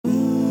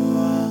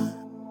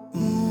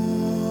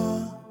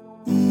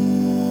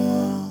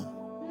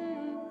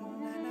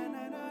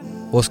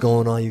What's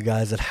going on, you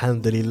guys?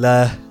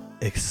 Alhamdulillah.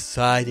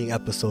 Exciting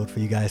episode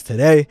for you guys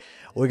today.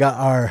 We got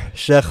our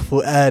Sheikh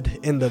Fuad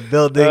in the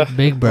building.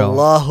 Big bro.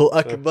 Allahu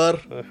Akbar.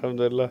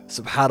 Alhamdulillah.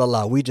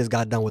 Subhanallah. We just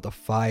got done with a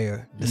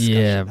fire discussion.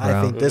 Yeah, bro.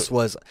 I think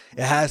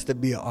it has to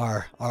be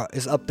our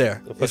it's up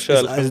there. For It's, sure,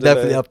 it's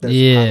definitely up there.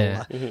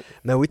 Yeah. SubhanAllah.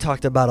 Man, we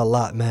talked about a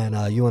lot,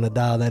 man. You want to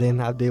dial that in,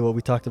 Abdi, what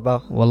we talked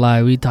about?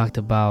 Wallahi, we talked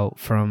about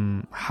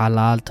from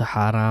halal to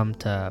haram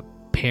to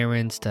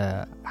parents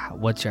to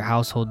what's your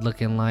household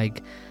looking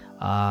like,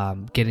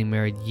 getting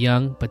married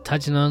young, but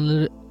touching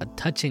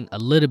a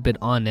little bit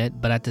on it,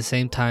 but at the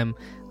same time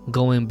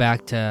going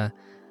back to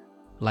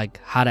like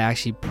how to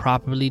actually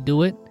properly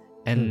do it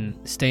and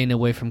staying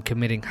away from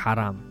committing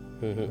haram.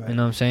 Right. You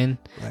know what I'm saying?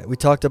 Right. We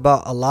talked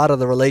about a lot of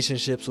the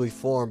relationships we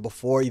form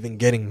before even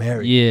getting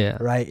married. Yeah.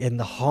 Right. And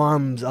the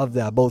harms of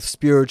that, both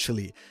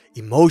spiritually,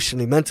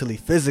 emotionally, mentally,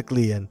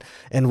 physically, and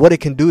what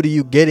it can do to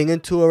you getting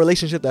into a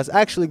relationship that's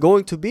actually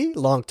going to be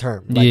long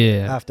term. Like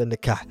after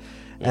nikah.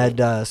 And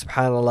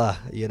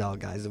subhanallah, you know,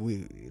 guys,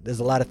 there's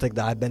a lot of things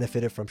that I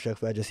benefited from Sheikh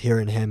Fuad just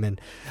hearing him, and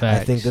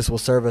Facts. I think this will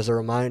serve as a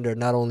reminder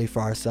not only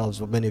for ourselves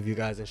but many of you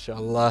guys,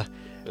 inshallah.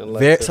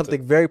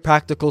 Something very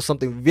practical,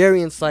 something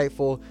very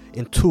insightful,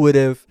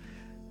 intuitive,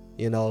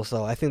 you know.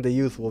 So I think the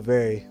youth will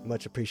very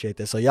much appreciate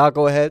this. So y'all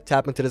go ahead,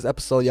 tap into this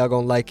episode. Y'all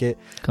gonna like it.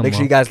 Make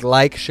sure you guys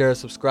like, share,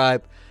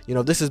 subscribe. You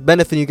know, this is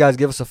benefiting you guys.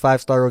 Give us a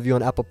 5-star review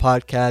on Apple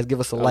Podcasts. Give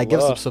us a like. Give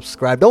us a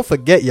subscribe. Don't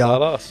forget,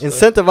 y'all.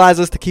 Incentivize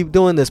us to keep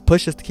doing this.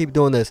 Push us to keep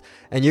doing this.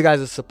 And you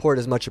guys' support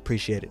is much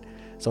appreciated.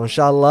 So,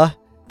 inshallah,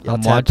 y'all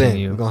I'm tap in. watching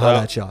you. We're going to holler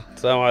at y'all.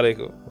 Assalamu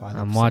alaikum.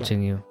 I'm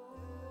watching you.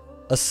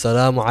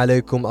 Assalamu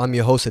alaikum. I'm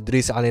your host,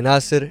 Idris Ali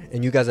Nasir.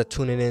 And you guys are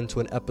tuning in to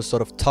an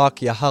episode of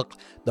Talk Ya Haq,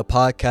 the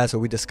podcast where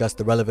we discuss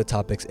the relevant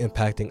topics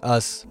impacting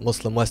us,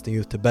 Muslim Western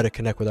youth, to better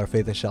connect with our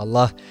faith,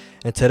 inshallah.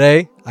 And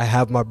today, I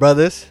have my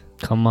brothers.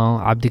 Come on,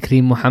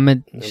 Abdikareem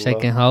Muhammad,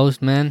 second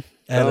host, man.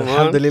 And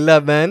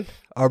alhamdulillah, man,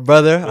 our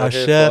brother, our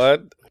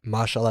Sheikh,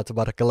 mashallah,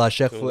 tabarakallah,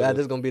 Sheikh Fuad.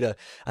 This is going to be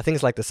I think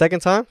it's like the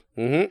second time.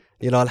 You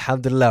know,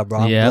 alhamdulillah, bro.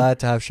 I'm glad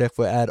to have Sheikh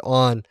Fuad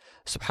on,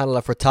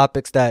 subhanallah, for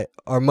topics that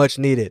are much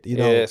needed. You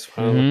know,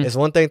 it's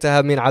one thing to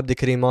have me and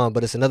Abdikareem on,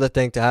 but it's another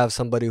thing to have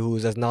somebody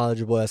who's as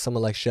knowledgeable as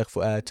someone like Sheikh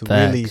Fuad to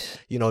really,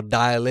 you know,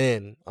 dial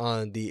in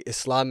on the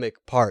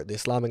Islamic part, the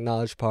Islamic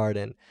knowledge part,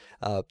 and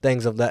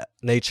things of that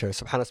nature.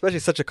 Subhanallah, especially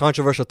such a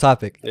controversial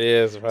topic.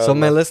 So,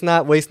 man, let's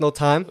not waste no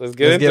time. Let's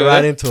get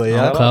right into it.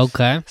 Yeah.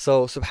 Okay.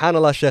 So,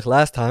 subhanallah, Sheikh,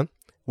 last time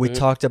we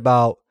talked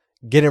about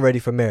getting ready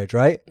for marriage,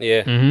 right?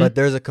 But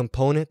there's a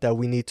component that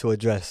we need to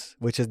address,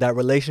 which is that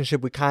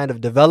relationship we kind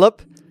of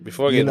develop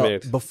before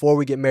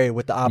we get married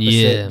with the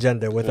opposite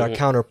gender, with our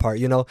counterpart,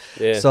 you know?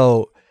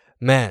 So,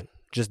 man,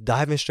 just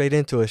diving straight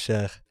into it,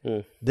 Sheikh.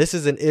 This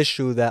is an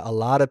issue that a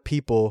lot of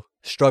people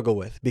struggle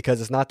with because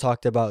it's not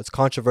talked about. It's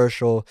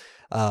controversial.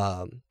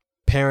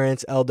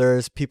 Parents,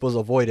 elders, peoples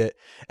avoid it,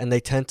 and they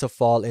tend to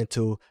fall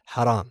into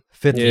haram,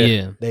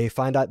 fitna. They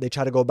find out, they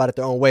try to go about it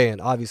their own way, and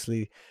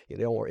obviously it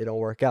don't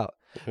work out.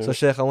 So,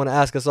 Sheikh, I want to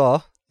ask us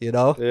all, you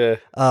know,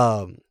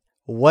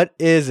 what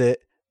is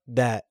it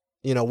that,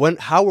 you know,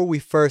 how were we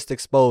first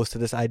exposed to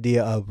this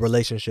idea of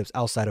relationships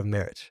outside of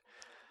marriage?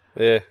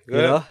 Good.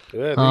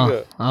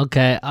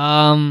 Okay.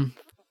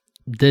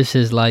 This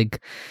is like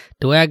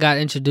the way I got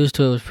introduced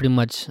to it was pretty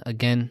much,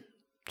 again,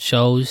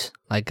 shows.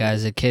 Like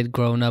as a kid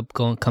growing up,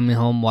 coming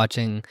home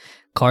watching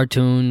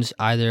cartoons,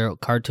 either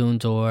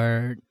cartoons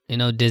or, you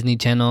know, Disney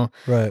Channel.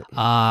 Right.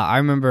 I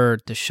remember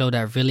the show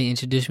that really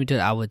introduced me to it.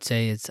 I would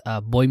say it's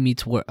Boy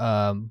Meets World.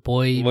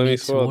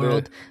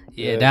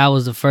 Yeah, that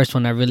was the first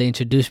one that really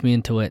introduced me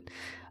into it.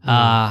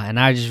 And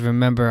I just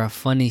remember a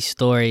funny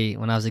story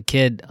when I was a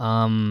kid.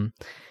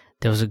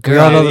 There was a girl. We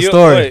all know the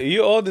story.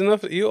 You old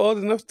enough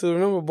to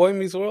remember Boy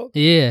Meets World?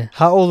 Yeah.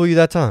 How old were you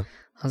that time?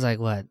 I was like,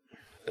 what?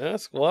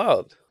 That's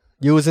wild.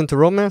 You was into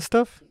romance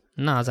stuff?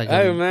 No, I was like,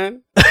 hey,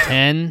 man.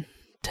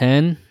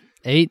 10,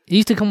 8. It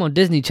used to come on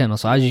Disney Channel,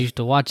 so I just used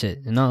to watch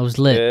it. You know, it was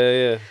lit.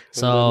 Yeah.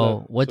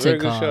 So, what's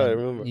it called? Show, I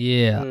remember.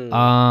 Yeah.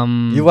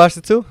 You watched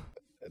it too?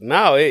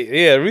 Now,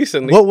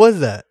 recently. What was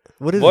that?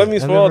 What is Boy it?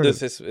 Meets World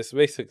is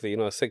basically, you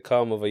know, a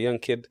sitcom of a young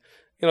kid,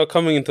 you know,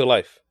 coming into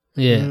life.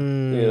 Yeah. You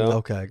know?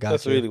 Okay, gotcha.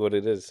 That's really what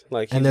it is.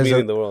 Like, he's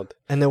meeting the world.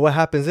 And then what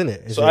happens in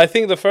it? I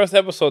think the first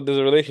episode, there's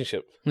a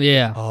relationship.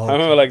 Yeah. Oh, I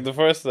remember, like, the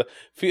first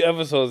few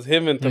episodes,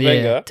 him and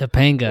Topanga. Yeah,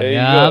 Topanga.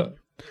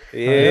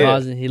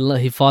 Yeah.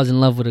 He falls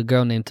in love with a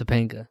girl named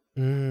Topanga.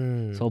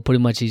 So pretty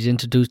much he's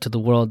introduced to the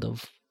world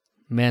of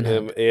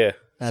manhood.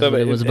 That's what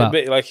it was about.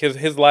 Like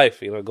his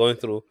life, you know, going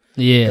through.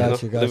 Yeah.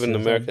 Gotcha. Living in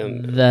America.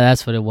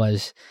 That's what it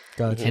was.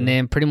 Gotcha. And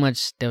then pretty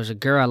much there was a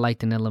girl I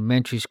liked in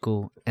elementary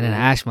school. And then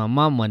I asked my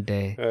mom one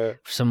day,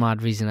 for some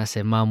odd reason, I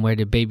said, Mom, where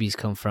did babies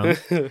come from?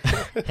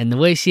 And the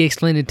way she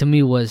explained it to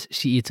me was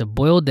she eats a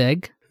boiled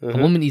egg. A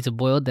woman eats a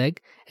boiled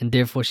egg, and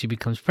therefore she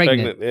becomes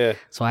pregnant.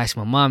 So I asked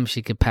my mom if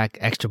she could pack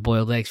extra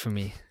boiled eggs for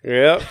me.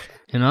 Yeah.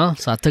 You know?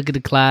 So I took it to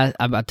class.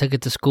 I took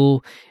it to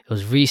school. It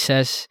was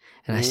recess.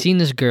 And I seen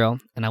this girl.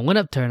 And I went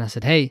up to her and I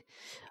said, hey,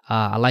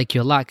 I like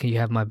you a lot. Can you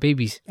have my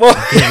babies?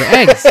 I gave her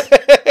eggs.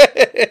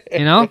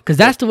 You know, because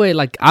that's the way.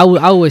 Like I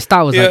always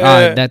thought was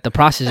that the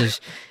process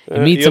is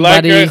you meet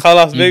somebody,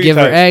 you give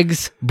her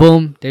eggs,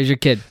 boom, there's your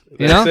kid.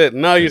 You know, that's it.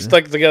 Now you're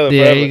stuck together.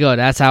 There forever. You go.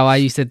 That's how I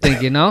used to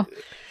think. You know.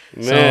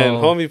 Man,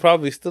 homie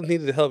probably still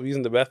needed help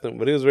using the bathroom,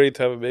 but he was ready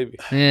to have a baby.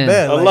 Yeah.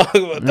 Man,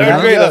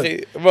 third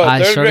grade, bro.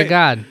 I swear to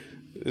God.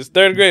 It's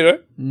third grade, right?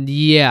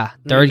 Yeah,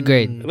 third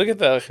grade. Look at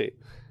that, akhi.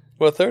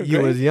 Well, third grade.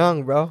 You was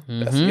young, bro.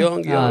 That's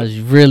young. I was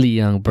really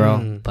young,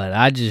 bro. But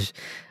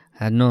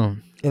I know.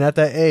 And at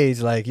that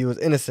age, like, you was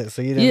innocent,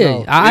 so you didn't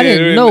know. I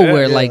didn't know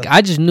where, like,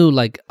 I just knew,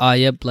 like,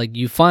 like,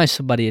 you find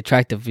somebody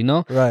attractive, you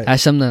know? Right.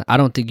 That's something I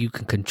don't think you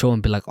can control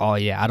and be like, oh,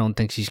 yeah, I don't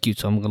think she's cute,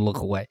 so I'm going to look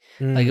away.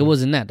 Like, it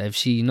wasn't that. If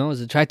she,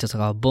 is attractive, it's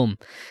like, oh, boom.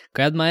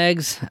 Grabbed my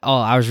eggs. Oh,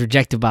 I was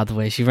rejected, by the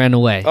way. She ran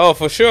away. Oh,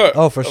 for sure. You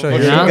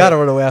got to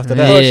run away after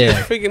that. Oh, she's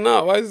freaking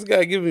out. Why is this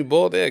guy giving me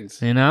boiled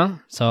eggs? You know?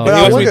 So, but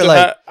I wonder,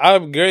 like... I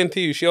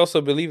guarantee you, she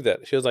also believed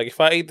that. She was like, if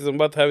I ate this, I'm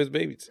about to have his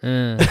babies.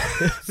 So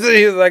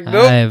he was like,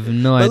 nope. I have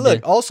no idea. But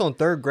look, also in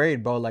third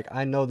grade, bro, like,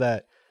 I know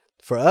that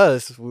for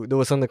us, there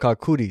was something called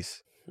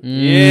cooties.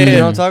 Yeah. You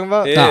know what I'm talking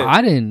about? Yeah. No,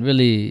 I didn't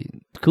really...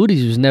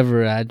 Cooties was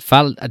never... I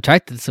felt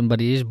attracted to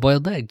somebody. Just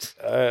boiled eggs.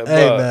 Hey,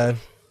 man.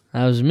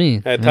 That was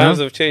me. Times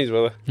have changed,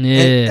 brother.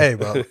 Yeah. Hey,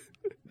 bro.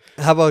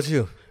 How about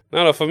you?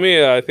 No, for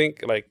me, I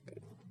think, like,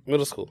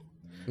 middle school.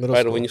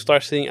 When you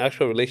start seeing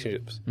actual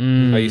relationships.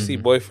 Like, you see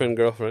boyfriend,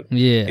 girlfriend.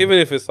 Yeah. Even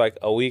if it's, like,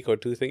 a week or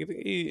two thing,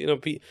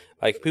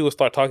 people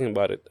start talking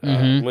about it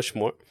much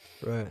more.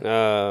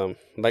 Right.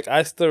 Like,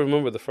 I still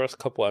remember the first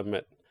couple I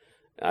met.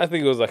 I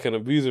think it was, like, an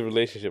abusive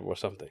relationship or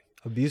something.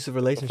 Abusive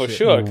relationship? For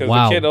sure, because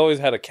the kid always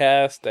had a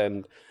cast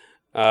and...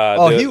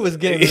 he was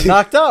getting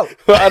knocked out.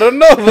 I don't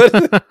know,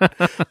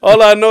 but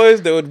all I know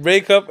is they would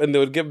break up and they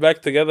would get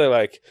back together.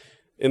 Like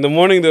in the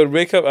morning, they would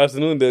break up.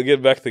 Afternoon, they'll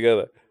get back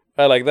together.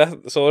 Right, like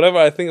that. So whenever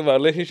I think about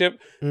relationship,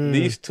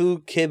 these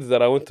two kids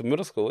that I went to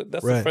middle school with,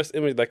 that's the first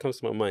image that comes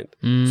to my mind.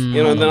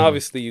 You know, and then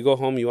obviously you go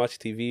home, you watch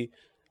TV.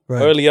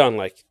 Early on,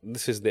 like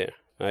this is there,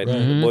 right?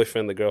 The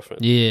boyfriend, the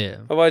girlfriend. Yeah.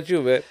 How about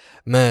you, man?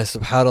 Man,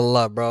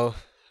 subhanallah, bro.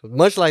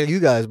 Much like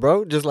you guys,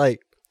 bro. Just like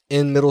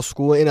in middle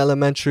school, in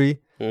elementary.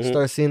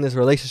 Start seeing this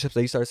relationships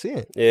that you start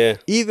seeing. Yeah.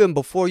 Even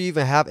before you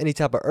even have any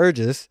type of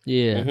urges,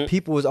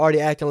 people was already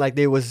acting like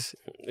they was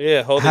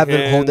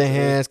holding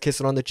hands,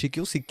 kissing on the cheek.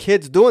 You'll see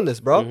kids doing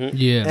this, bro.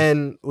 Yeah.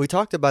 And we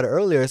talked about it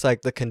earlier. It's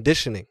like the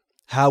conditioning,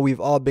 how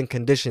we've all been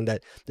conditioned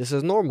that this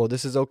is normal,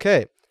 this is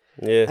okay.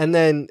 Yeah. And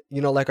then,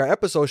 like our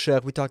episode,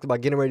 Chef, we talked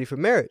about getting ready for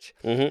marriage.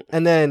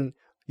 And then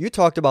you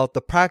talked about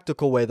the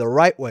practical way, the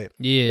right way.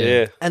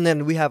 Yeah. And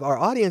then we have our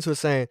audience who is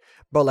saying,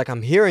 bro, like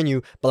I'm hearing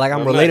you, but like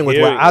I'm relating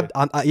with what at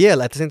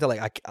the same time,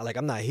 like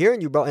I'm not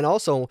hearing you, bro. And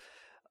also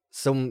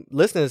some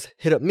listeners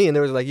hit up me and they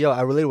was like, yo,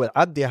 I related with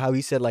Abdi, how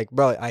he said like,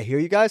 bro, I hear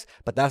you guys,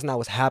 but that's not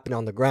what's happening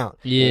on the ground.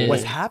 Yeah.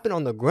 What's happening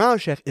on the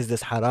ground, Chef, is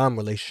this haram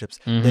relationships,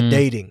 the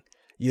dating,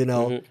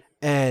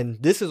 and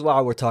this is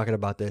why we're talking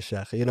about this,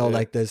 Chef.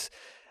 Like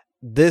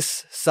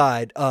this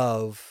side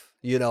of,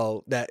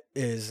 that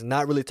is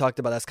not really talked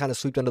about. That's kind of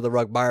swept under the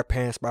rug by our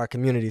parents, by our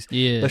communities.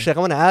 Yeah. But Sheikh, I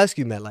want to ask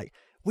you, man, like,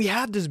 we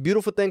have this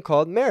beautiful thing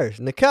called marriage,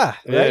 nikah,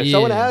 right? Yeah. So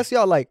I want to ask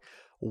y'all, like,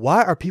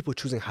 why are people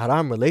choosing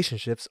haram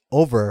relationships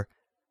over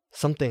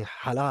something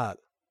halal,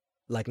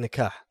 like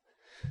nikah?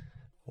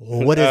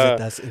 What is it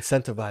that's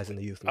incentivizing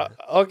the youth, man?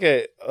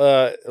 Okay,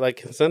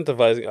 like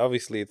incentivizing,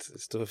 obviously,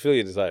 it's to fulfill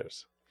your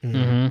desires,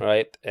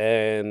 right?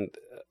 And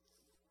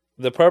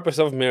the purpose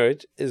of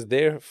marriage is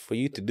there for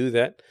you to do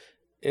that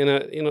in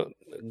a,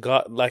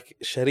 God, like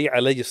Sharia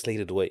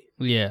legislated way.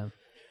 Yeah.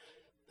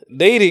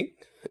 Dating,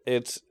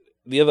 it's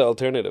the other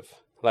alternative.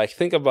 Like,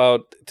 think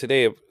about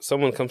today, if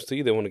someone comes to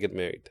you, they want to get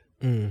married,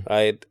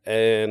 right?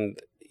 And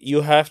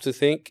you have to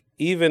think,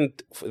 even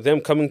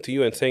them coming to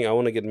you and saying, I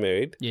want to get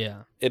married,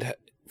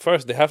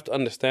 first they have to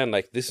understand,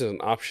 like, this is an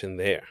option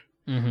there.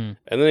 And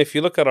then if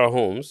you look at our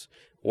homes,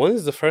 when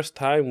is the first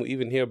time we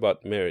even hear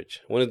about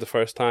marriage? When is the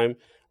first time,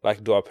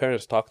 like, do our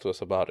parents talk to us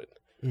about it?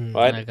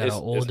 Right?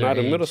 It's not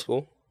in middle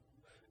school.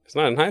 It's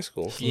not in high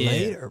school. It's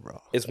later,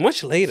 bro. It's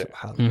much later.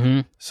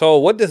 So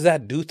what does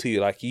that do to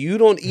you? Like, you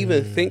don't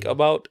even think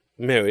about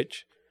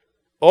marriage.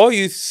 All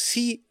you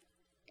see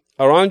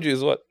around you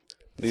is what?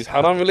 These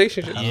haram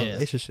relationships.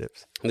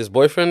 Relationships. This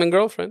boyfriend and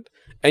girlfriend.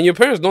 And your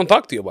parents don't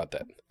talk to you about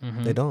that.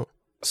 They don't.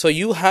 So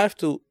you have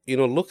to,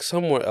 look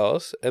somewhere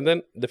else. And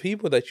then the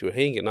people that you're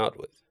hanging out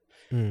with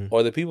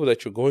or the people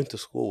that you're going to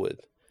school with,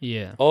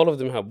 all of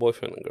them have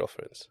boyfriend and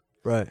girlfriends.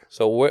 Right.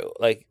 So what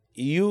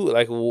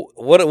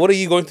are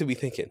you going to be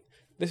thinking?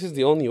 This is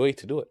the only way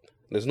to do it.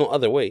 There's no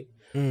other way.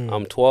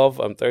 I'm 12,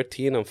 I'm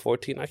 13, I'm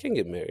 14. I can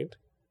get married.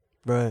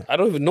 Right. I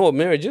don't even know what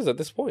marriage is at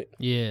this point.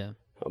 Yeah.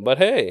 But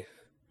hey,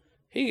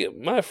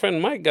 my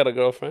friend Mike got a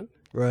girlfriend.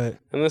 Right.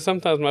 And then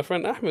sometimes my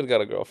friend Ahmed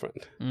got a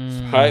girlfriend.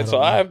 Right.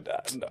 So I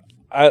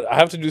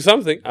have to do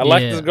something. I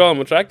like this girl. I'm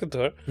attracted to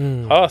her.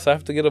 So I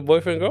have to get a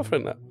boyfriend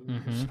girlfriend now.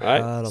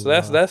 Right. So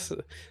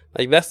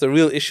that's the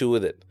real issue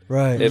with it.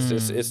 Right.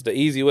 It's the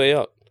easy way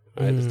out.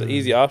 Right. It's the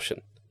easy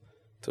option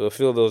to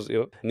fulfill those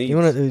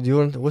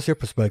needs. What's your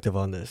perspective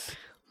on this?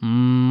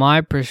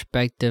 My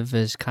perspective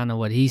is kind of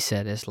what he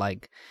said. It's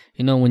like,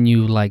 you know, when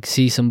you like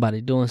see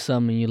somebody doing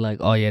something, and you're like,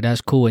 oh yeah,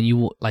 that's cool, and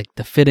you like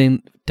the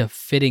fitting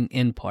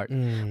in part.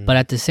 But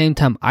at the same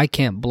time, I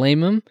can't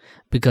blame him,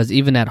 because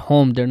even at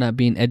home, they're not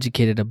being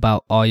educated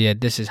about, oh yeah,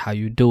 this is how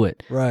you do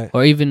it. Right.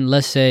 Or even,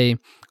 let's say,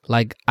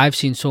 like, I've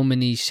seen so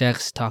many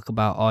sheikhs talk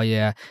about, oh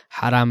yeah,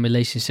 haram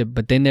relationship,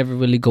 but they never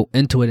really go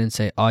into it and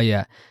say, oh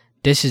yeah,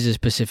 this is a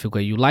specific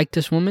way. You like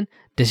this woman,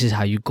 this is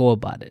how you go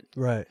about it.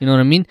 Right. You know what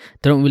I mean?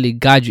 They don't really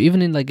guide you.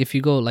 Even in, like, if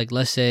you go, like,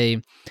 let's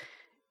say,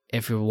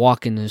 if you're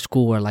walking in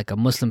school where, like, a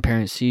Muslim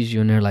parent sees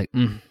you and they're like,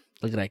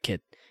 look at that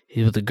kid.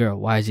 He's with a girl.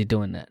 Why is he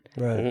doing that?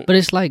 Right. But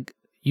it's like,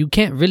 you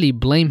can't really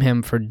blame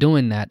him for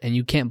doing that. And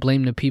you can't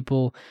blame the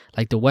people,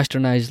 like the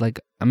westernized, like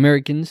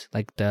Americans,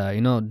 like the,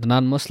 you know, the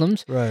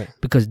non-Muslims. Right.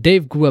 Because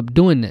they've grew up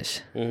doing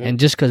this. And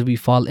just because we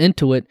fall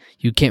into it,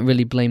 you can't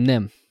really blame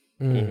them.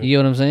 You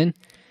know what I'm saying?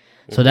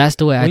 So that's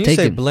the way I take it. When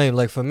you say blame,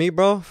 like for me,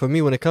 bro,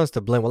 when it comes to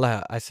blame,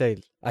 well, I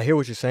say, I hear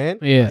what you're saying.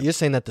 Yeah. You're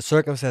saying that the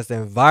circumstance, the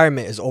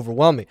environment is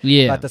overwhelming.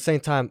 Yeah. But at the same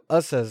time,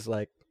 us as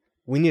like,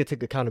 we need to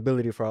take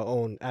accountability for our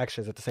own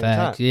actions at the same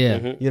Facts, time.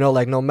 Yeah. You know,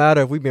 like no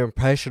matter if we've been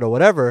pressured or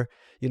whatever,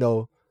 you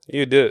know.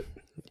 You do it.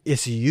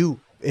 It's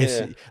you.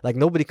 It's like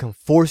nobody can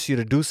force you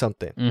to do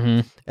something.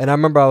 And I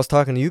remember I was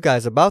talking to you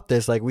guys about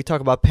this. Like we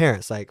talk about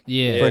parents. Like,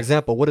 for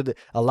example,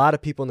 a lot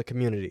of people in the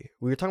community.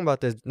 We were talking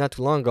about this not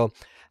too long ago.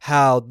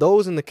 How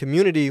those in the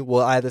community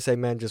will either say,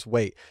 man, just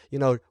wait. You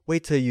know,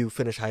 wait till you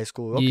finish high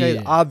school.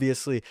 Okay,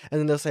 obviously. And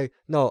then they'll say,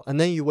 no. And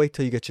then you wait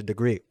till you get your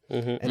degree.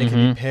 And it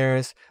can be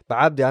parents. But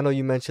Abdi, I know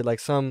you mentioned like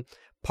some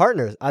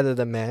partners, either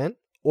the man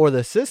or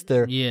the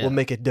sister will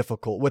make it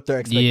difficult with their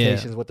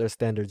expectations, with their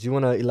standards. You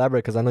want to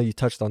elaborate? Because I know you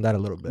touched on that a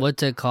little bit.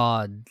 What's it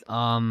called?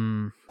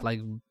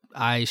 Like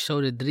I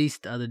showed Idris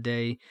the other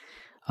day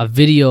a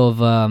video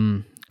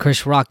of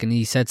Chris Rock, and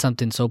he said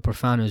something so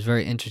profound. It was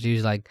very interesting. He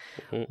was like,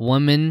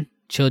 women,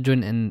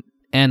 children, and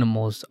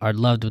animals are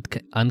loved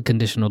with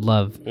unconditional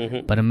love,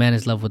 but a man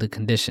is loved with a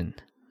condition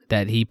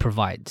that he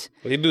provides.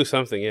 Well, he do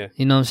something, yeah.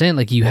 You know what I'm saying?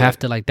 Like you have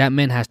to, like that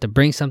man has to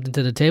bring something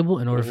to the table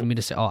in order for me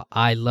to say, oh,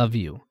 I love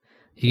you.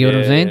 You get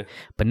what I'm saying?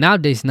 But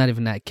nowadays, it's not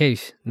even that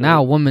case.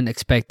 Now, women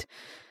expect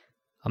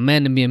a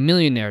man to be a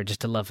millionaire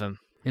just to love him.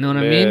 You know what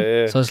I mean?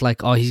 Yeah. So it's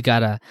like, oh, he's got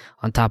to,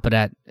 on top of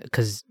that,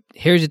 because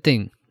here's the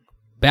thing.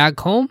 Back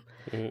home,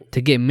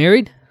 to get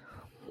married,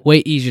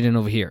 way easier than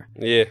over here.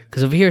 Yeah.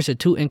 Because over here, it's a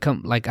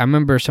two-income, like I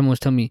remember someone was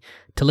telling me,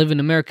 to live in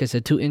America, it's a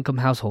two-income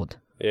household.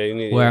 Yeah, you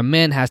need where a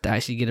man has to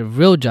actually get a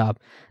real job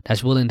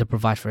that's willing to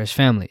provide for his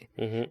family.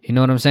 You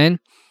know what I'm saying?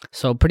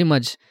 So pretty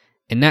much,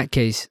 in that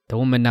case, the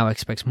woman now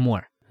expects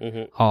more.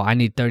 Oh, I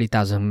need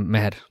 30,000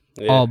 meher.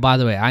 Oh, by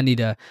the way, I need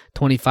a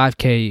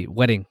 25K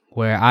wedding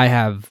where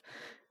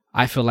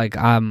I feel like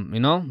I'm, you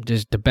know,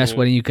 just the best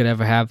wedding you could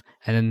ever have.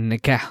 And then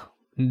nikah.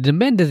 The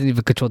man doesn't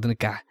even control the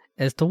nikah.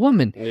 It's the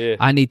woman.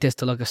 I need this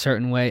to look a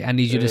certain way. I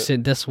need you to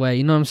sit this way.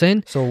 You know what I'm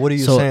saying? So what are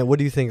you saying? What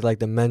do you think, like,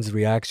 the men's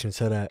reaction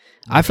to that?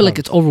 I feel like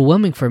it's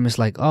overwhelming for him. It's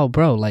like, oh,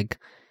 bro, like,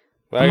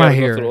 I'm out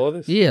here.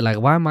 Yeah, like,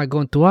 why am I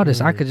going through all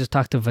this? I could just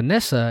talk to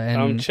Vanessa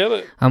and I'm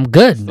chilling. I'm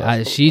good.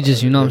 She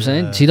just, you know what I'm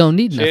saying? She don't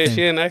need nothing. She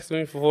didn't ask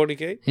me for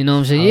 40K. You know what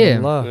I'm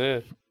saying? Yeah.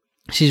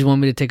 She just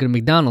want me to take her to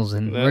McDonald's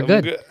and we're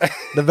good.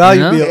 The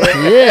value meal.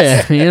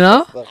 Yeah, you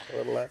know?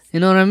 You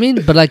know what I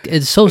mean? But like,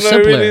 it's so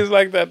simple. It really is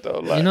like that though.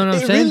 Like, you know what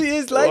I'm saying? It really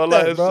is like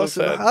that, bro.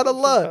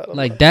 SubhanAllah.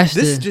 Like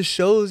this just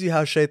shows you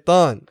how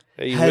shaitan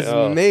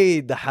has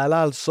made the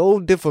halal so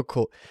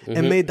difficult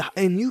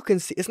and you can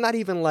see it's not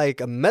even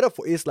like a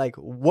metaphor. It's like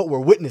what we're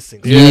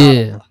witnessing.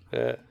 Yeah. You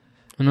know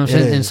what I'm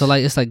saying? And so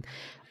like, it's like,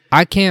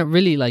 I can't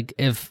really like,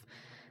 if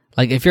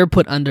you're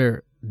put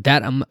under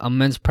that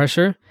immense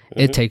pressure,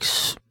 it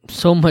takes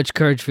so much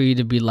courage for you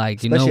to be like,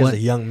 especially you know what? As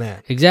a young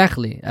man.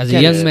 Exactly. As you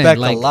a young man. Expect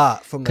like, a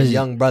lot from a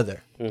young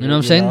brother. You know what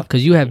I'm saying?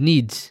 Because you have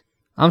needs.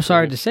 I'm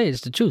sorry to say,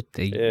 it's the truth.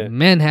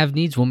 Men have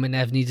needs, women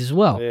have needs as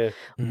well.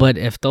 But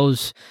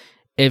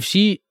if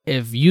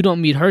you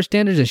don't meet her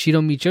standards and she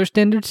don't meet your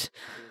standards,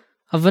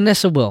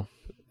 Vanessa will.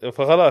 You know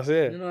what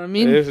I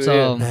mean?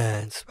 So,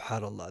 man,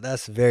 subhanAllah,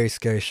 that's very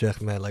scary, Sheikh,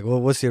 man. Like,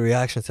 what's your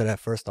reaction to that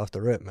first off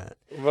the rip, man?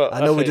 Well, I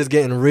know we're just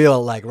getting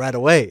real, like, right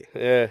away.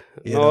 Yeah.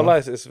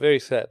 It's very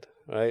sad,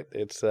 right?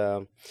 It's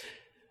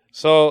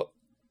so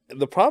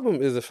the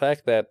problem is the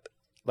fact that,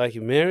 like,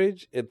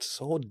 marriage, it's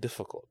so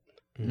difficult.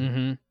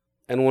 And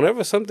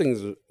whenever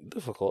something's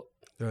difficult,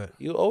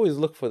 you always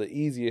look for the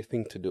easier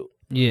thing to do.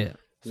 Yeah.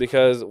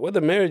 Because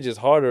whether marriage is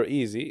hard or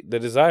easy, the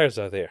desires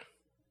are there.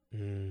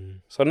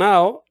 So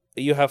now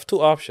you have two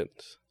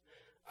options.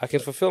 I can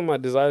fulfill my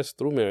desires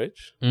through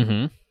marriage,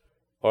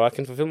 or I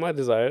can fulfill my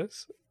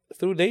desires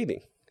through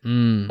dating,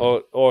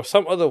 or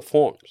some other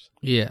forms.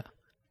 Yeah.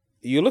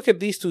 You look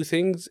at these two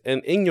things,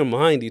 and in your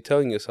mind, you're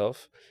telling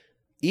yourself,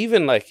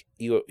 even like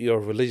your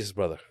religious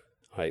brother,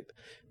 right?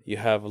 You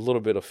have a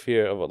little bit of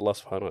fear of Allah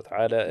subhanahu wa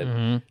ta'ala,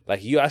 and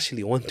like you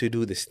actually want to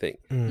do this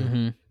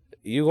thing.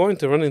 You're going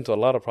to run into a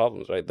lot of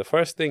problems, right? The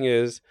first thing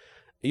is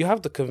you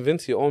have to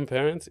convince your own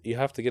parents you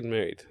have to get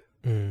married.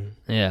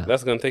 Yeah.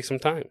 That's going to take some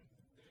time.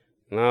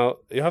 Now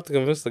you have to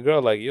convince the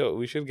girl, like, yo,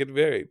 we should get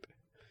married.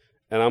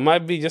 And I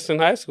might be just in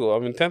high school.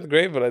 I'm in 10th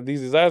grade, but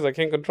these desires, I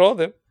can't control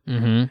them.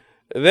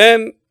 Mm-hmm.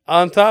 Then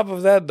on top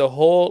of that, the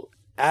whole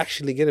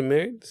actually getting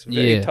married is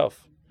very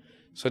tough.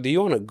 So do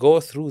you want to go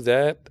through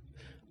that?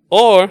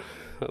 Or,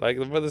 like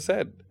the brother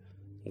said,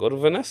 go to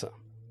Vanessa.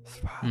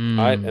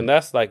 Right? And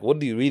that's like, what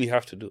do you really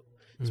have to do?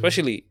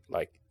 Especially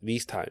like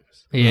these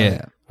times.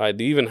 Yeah. Right?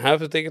 Do you even have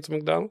to take it to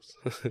McDonald's?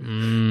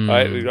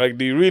 Right? Like,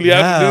 do you really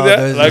have to do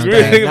that? Like,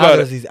 really think about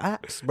it. These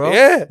apps, bro.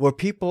 Yeah. Where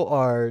people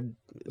are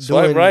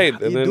swipe right,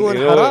 and then doing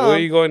where are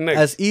you going next?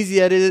 As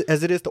easy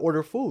as it is to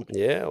order food.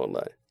 Yeah,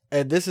 wallahi.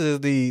 And this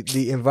is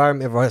the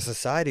environment of our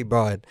society,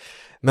 bro. And,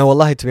 man,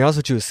 wallahi, to be honest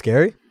with you, it's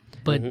scary.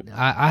 But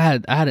I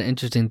had an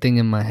interesting thing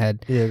in my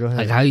head. Yeah, go ahead.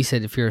 Like how you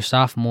said if you're a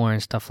sophomore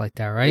and stuff like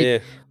that, right? Yeah.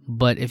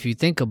 But if you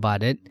think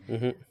about it,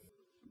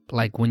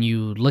 like when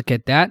you look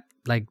at that,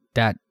 like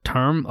that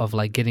term of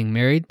like getting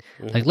married,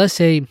 like let's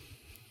say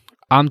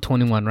I'm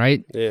 21,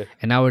 right? Yeah.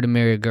 And I were to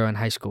marry a girl in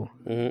high school.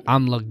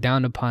 I'm looked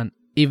down upon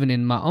even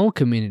in my own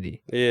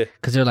community. Yeah.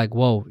 Because they're like,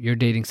 whoa, you're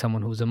dating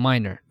someone who's a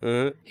minor.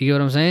 You get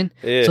what I'm saying?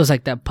 Yeah. So it's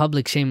like that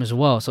public shame as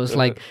well. So it's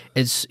like,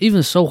 it's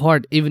even so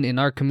hard, even in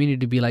our community,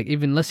 to be like,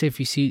 even let's say if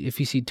you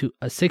see two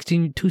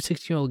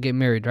 16-year-old get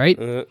married,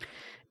 right?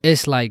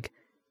 It's like,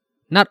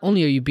 not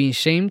only are you being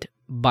shamed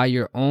by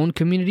your own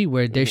community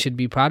where they should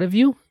be proud of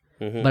you,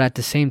 but at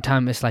the same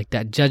time, it's like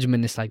that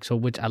judgment is like, so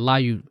which allow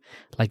you,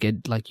 like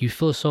it, like you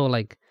feel so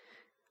like,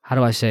 how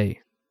do I say,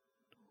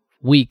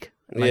 weak.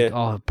 Like,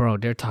 oh, bro,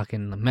 they're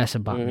talking a mess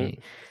about me.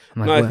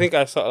 Like, no, I think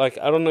I saw, like,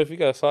 I don't know if you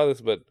guys saw this,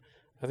 but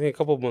I think a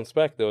couple of months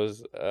back, there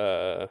was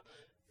there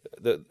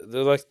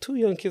were like 2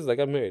 young kids that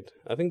got married.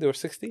 I think they were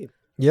 16.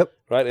 Yep.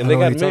 Right? And they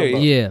got married.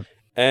 Yeah.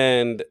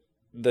 And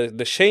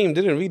the shame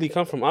didn't really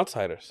come from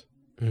outsiders.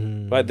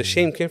 Right? The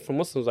shame came from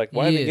Muslims. Like,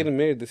 why are they getting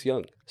married this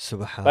young?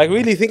 Subhanallah. Like,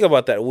 really think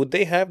about that. Would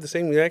they have the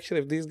same reaction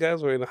if these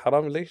guys were in a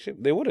haram relationship?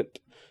 They wouldn't.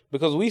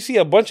 Because we see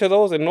a bunch of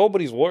those and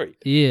nobody's worried.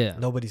 Yeah.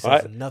 Nobody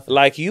says nothing.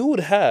 Like you would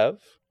have,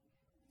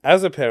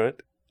 as a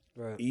parent,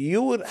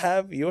 you would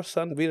have your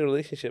son be in a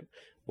relationship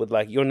with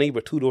like your neighbor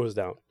 2 doors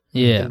down.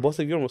 Yeah. And both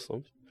of you are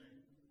Muslims.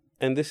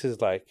 And this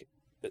is like,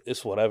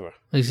 it's whatever.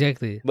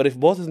 Exactly. But if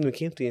both of them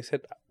came to you and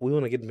said, we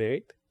want to get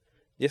married,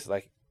 just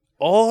like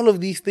all of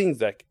these things,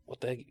 like,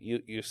 what the heck,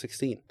 you're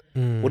 16.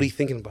 What are you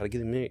thinking about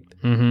getting married?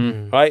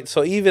 Right?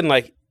 So even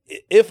like,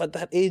 if at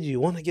that age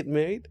you want to get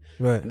married,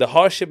 the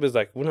hardship is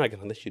like, we're not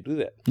going to let you do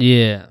that.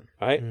 Yeah.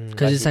 Right?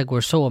 Because it's like we're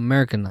so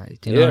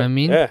Americanized. You know what I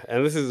mean? Yeah.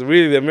 And this is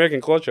really the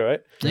American culture,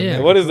 right? Yeah.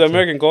 And what is the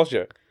American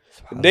culture?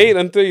 Date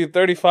until you're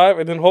 35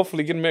 and then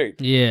hopefully get married.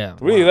 Yeah.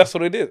 Really, that's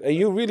what it is. And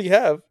you really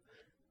have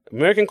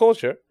American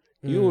culture.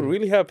 You would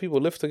really have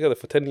people live together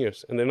for 10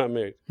 years and they're not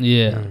married.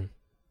 Yeah.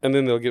 And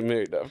then they'll get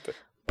married after.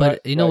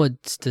 But you know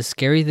what's the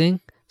scary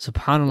thing?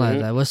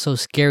 SubhanAllah, like, what's so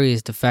scary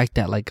is the fact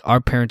that like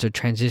our parents are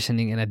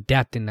transitioning and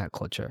adapting that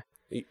culture.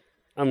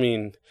 I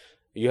mean,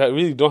 you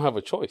really don't have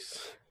a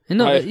choice.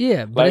 No, right?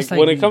 Yeah, but like, it's like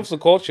when it comes to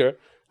culture,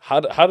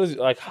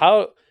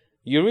 how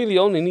you really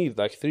only need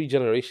like 3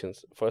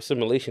 generations for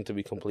assimilation to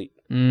be complete,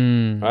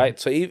 right?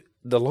 So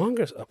the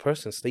longer a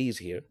person stays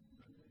here,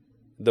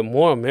 the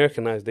more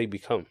Americanized they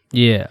become.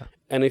 Yeah.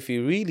 And if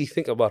you really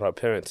think about our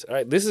parents,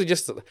 right, this is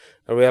just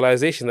a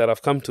realization that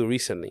I've come to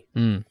recently.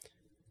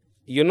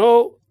 You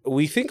know,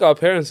 we think our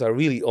parents are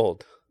really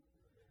old,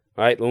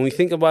 right? When we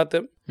think about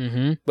them.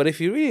 But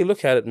if you really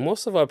look at it,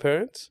 most of our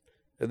parents,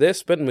 they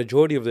spent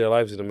majority of their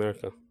lives in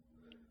America.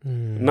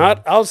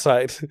 Not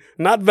outside,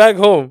 not back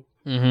home.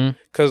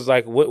 Because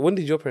like, when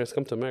did your parents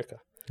come to America?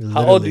 Literally,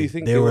 how old do you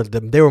think they were?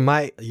 They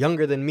were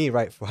younger than me,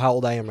 right? For how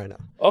old I am right now.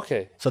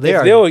 Okay, so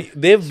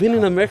they've been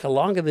in America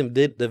longer than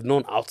they've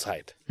known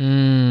outside.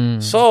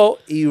 So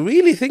you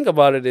really think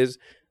about it, is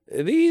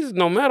these,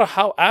 no matter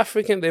how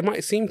African they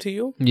might seem to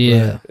you,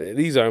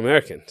 these are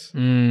Americans.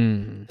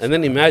 And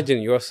then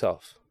imagine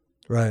yourself,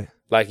 right?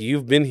 Like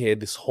you've been here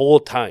this whole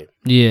time.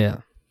 Yeah.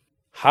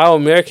 How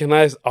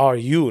Americanized are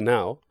you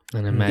now?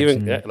 And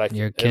imagine like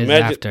your kids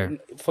after.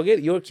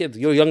 Forget your kids,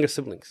 your younger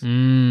siblings.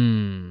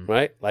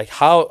 Right? Like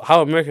how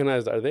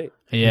Americanized are they?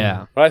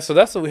 Yeah. Right? So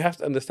that's what we have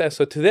to understand.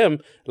 So to them,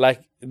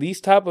 like these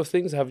type of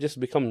things have just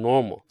become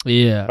normal.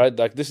 Yeah. Right?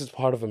 Like this is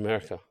part of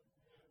America.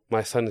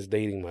 My son is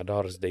dating, my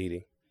daughter's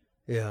dating.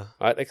 Yeah.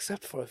 Right?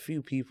 Except for a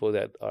few people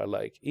that are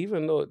like,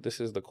 even though this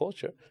is the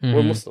culture,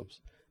 we're Muslims.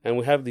 And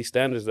we have these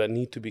standards that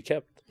need to be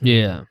kept.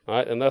 Yeah.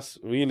 Right? And that's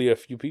really a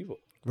few people.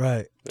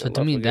 Right. So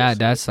to me,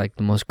 that's like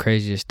the most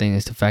craziest thing,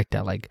 is the fact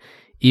that like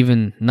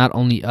even not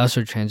only us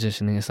are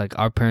transitioning, it's like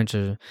our parents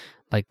are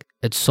like,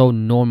 it's so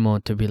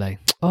normal to be like,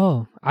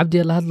 oh,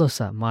 Abdi Allah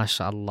Hadlosa,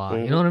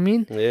 mashallah. You know what I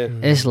mean? Yeah.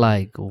 It's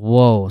like,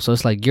 whoa. So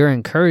it's like you're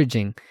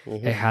encouraging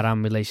a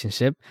haram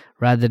relationship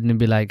rather than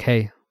be like,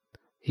 hey,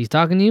 he's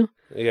talking to you?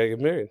 You gotta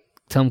get married.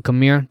 Tell him,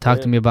 come here, talk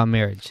to me about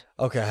marriage.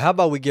 Okay, how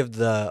about we give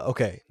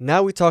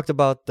now we talked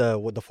about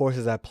what the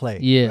forces at play.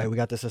 Yeah. Right? We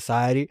got the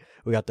society,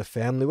 we got the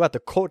family, we got the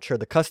culture,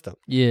 the custom.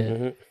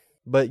 Yeah.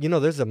 But,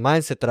 there's a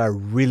mindset that I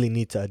really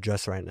need to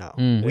address right now.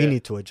 We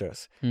need to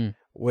address.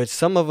 Which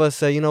some of us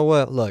say, you know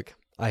what, look,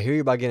 I hear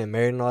you about getting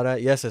married and all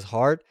that. Yes, it's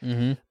hard.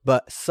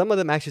 But some of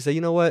them actually say,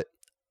 you know what?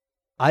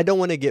 I don't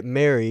want to get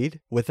married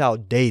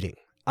without dating.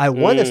 I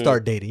want to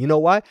start dating. You know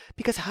why?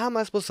 Because how am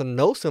I supposed to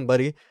know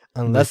somebody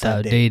unless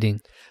I'm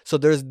dating? So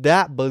there's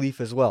that belief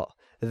as well,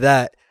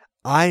 that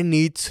I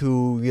need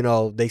to, you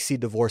know, they see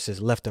divorces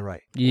left and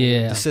right.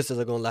 Yeah. The sisters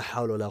are going, La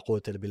hawla la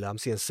quwwata illa billah. I'm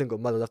seeing single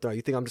mother left and right.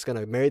 You think I'm just going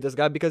to marry this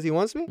guy because he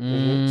wants me?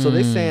 So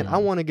they're saying, I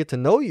want to get to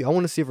know you. I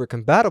want to see if we're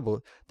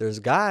compatible. There's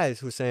guys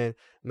who are saying,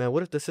 man,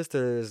 what if the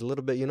sister is a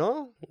little bit, you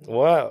know,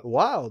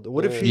 wild?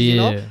 What if she, you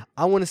know,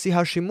 I want to see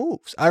how she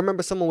moves. I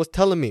remember someone was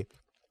telling me,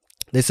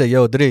 they said,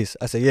 yo, Dries.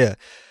 I said, yeah.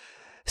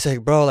 It's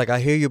like, bro, like, I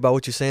hear you about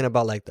what you're saying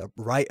about, like, the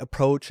right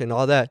approach and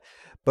all that.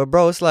 But,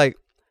 bro, it's like,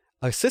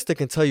 a sister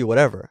can tell you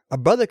whatever. A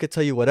brother could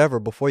tell you whatever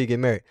before you get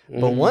married.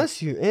 But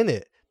once you're in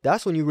it,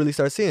 that's when you really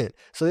start seeing it.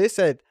 So they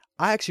said,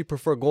 I actually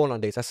prefer going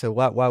on dates. I said,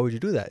 why would you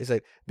do that? It's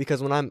like,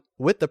 because when I'm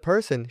with the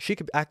person, she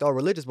could act all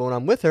religious. But when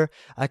I'm with her,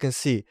 I can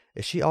see,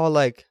 is she all,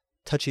 like,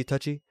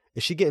 touchy?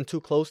 Is she getting too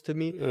close to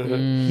me?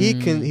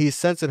 He's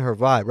sensing her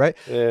vibe, right?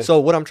 Yeah. So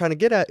what I'm trying to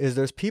get at is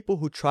there's people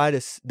who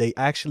they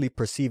actually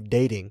perceive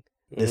dating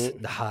this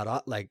the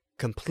haram, like,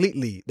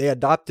 completely. They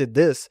adopted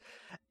this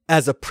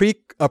as a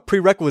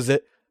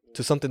prerequisite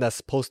to something that's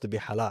supposed to be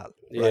halal,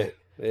 right?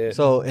 Yeah.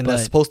 So, and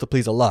that's supposed to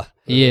please Allah.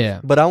 Yeah.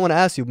 But I want to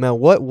ask you, man,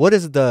 what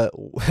is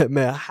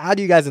man, how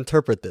do you guys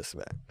interpret this,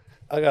 man?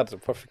 I got the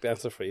perfect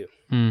answer for you.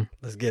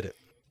 Let's get it.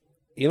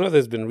 You know,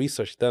 there's been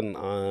research done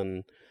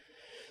on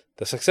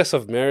the success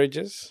of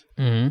marriages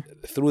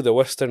through the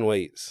Western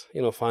ways.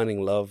 You know,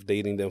 finding love,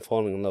 dating them,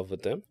 falling in love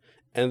with them.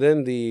 And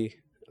then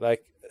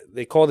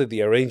they called it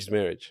the arranged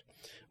marriage,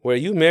 where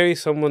you marry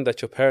someone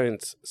that your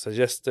parents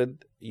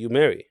suggested you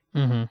marry.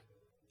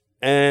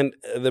 And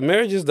the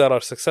marriages that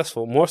are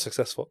successful, more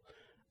successful,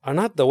 are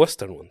not the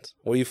Western ones,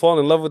 where you fall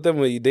in love with them,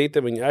 where you date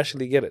them, and you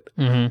actually get it.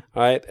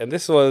 Right? And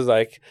this was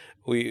like,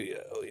 we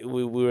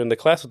were in the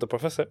class with the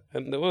professor,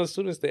 and one of the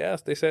students,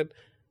 they said,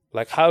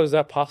 like, how is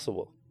that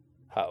possible?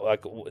 How,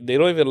 like, they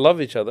don't even love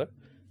each other.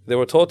 They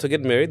were told to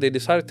get married. They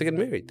decided to get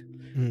married.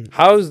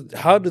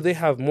 How do they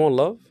have more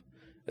love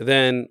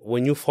than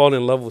when you fall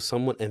in love with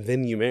someone and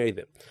then you marry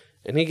them?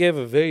 And he gave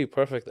a very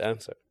perfect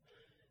answer.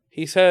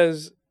 He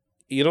says,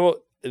 you know,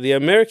 the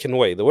American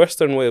way, the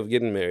Western way of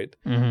getting married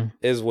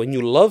is when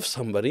you love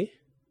somebody,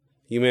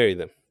 you marry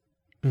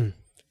them.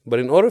 But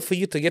in order for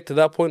you to get to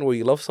that point where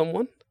you love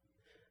someone,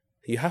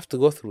 you have to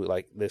go through,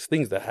 like, there's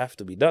things that have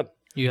to be done.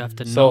 You have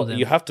to know them. So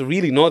you have to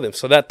really know them.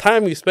 So that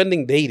time you're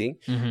spending dating,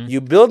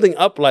 you're building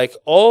up, like,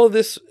 all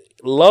this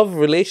love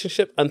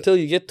relationship until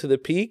you get to the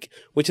peak,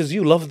 which is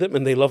you love them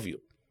and they love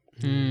you.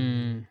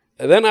 And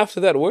then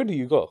after that, where do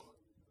you go?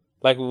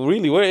 Like,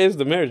 really, where is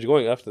the marriage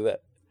going after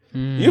that?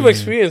 You've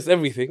experienced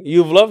everything.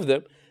 You've loved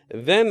them.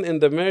 Then in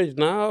the marriage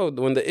now,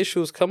 when the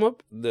issues come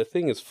up, the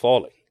thing is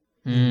falling.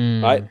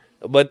 Right?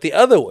 But the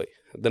other way,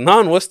 the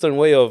non-Western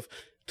way of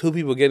two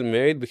people getting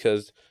married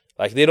because,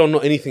 like, they don't know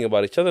anything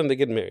about each other and they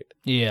get married.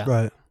 Yeah.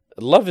 Right.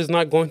 Love is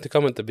not going to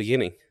come at the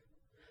beginning.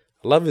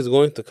 Love is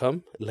going to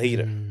come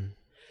later.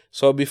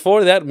 So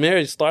before that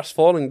marriage starts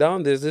falling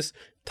down, there's this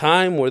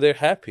time where they're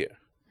happier.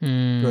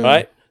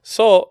 Right?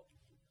 So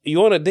you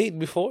want to date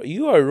before,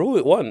 you are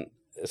ruined. One,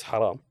 it's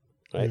haram.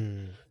 Right?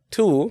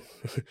 Two,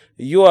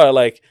 you are,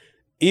 like,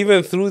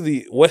 even through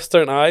the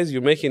Western eyes,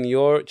 you're making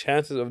your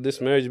chances of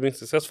this marriage being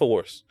successful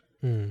worse.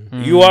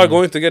 You are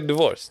going to get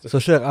divorced. So,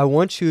 Sheikh, I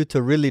want you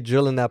to really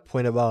drill in that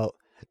point about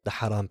the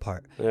haram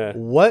part.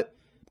 What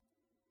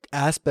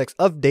aspects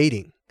of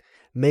dating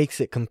makes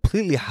it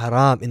completely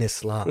haram in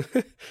Islam?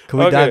 Can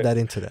we dive that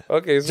into that?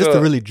 Okay, just to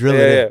really drill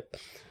it in.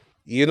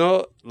 You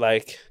know,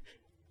 like,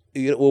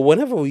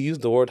 whenever we use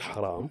the word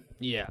haram,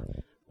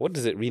 what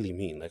does it really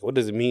mean? Like, what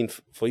does it mean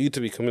for you to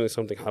be committing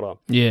something haram?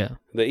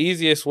 The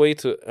easiest way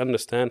to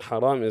understand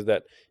haram is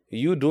that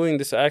you doing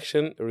this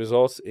action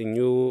results in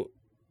you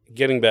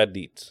getting bad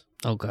deeds.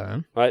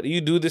 Okay. Right? You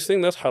do this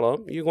thing that's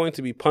haram, you're going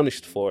to be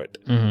punished for it.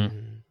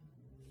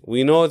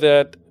 We know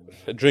that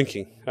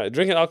drinking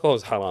alcohol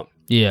is haram.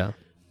 Yeah.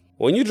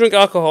 When you drink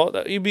alcohol,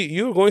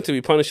 you're going to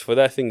be punished for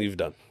that thing you've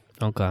done.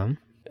 Okay.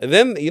 And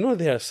then, you know,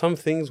 there are some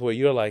things where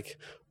you're, like,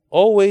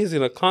 always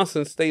in a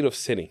constant state of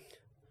sinning.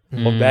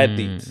 Or bad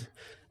deeds.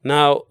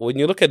 Now, when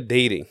you look at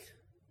dating,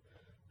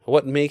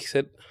 what makes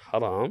it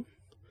haram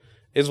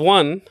is,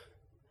 one,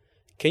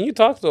 can you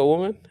talk to a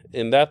woman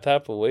in that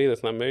type of way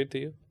that's not married to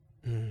you?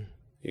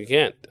 You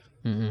can't.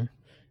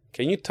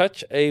 Can you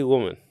touch a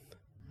woman?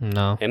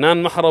 No. A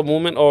non-mahram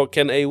woman, or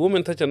can a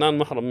woman touch a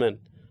non-mahram man?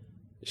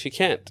 She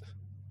can't.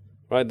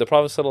 Right? The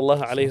Prophet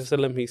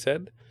ﷺ, he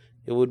said,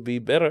 it would be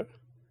better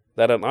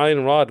that an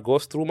iron rod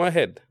goes through my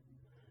head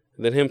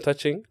than him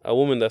touching a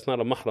woman that's not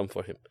a mahram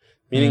for him.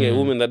 Meaning a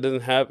woman that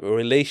doesn't have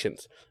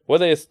relations,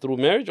 whether it's through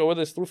marriage or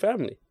whether it's through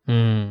family.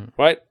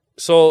 Right?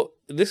 So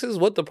this is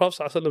what the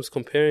Prophet ﷺ is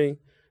comparing,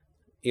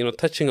 you know,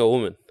 touching a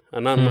woman,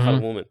 a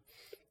non-mahram woman.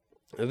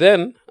 And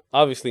then,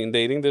 obviously, in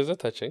dating, there's a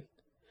touching.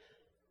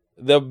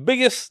 The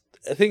biggest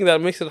thing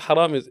that makes it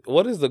haram is,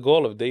 what is the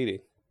goal of dating?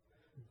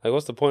 Like,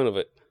 what's the point of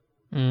it?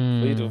 For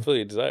you to fulfill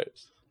your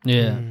desires.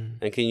 Yeah.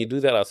 And can you do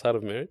that outside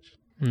of marriage?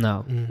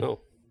 No. No.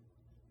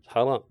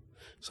 How long?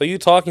 So you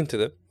talking to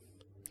them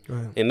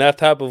in that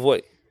type of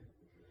way,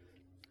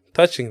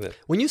 touching them.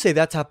 When you say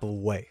that type of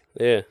way,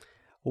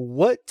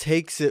 what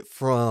takes it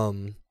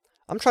from,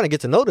 I'm trying to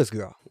get to know this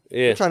girl.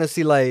 I'm trying to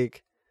see,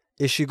 like,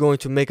 is she going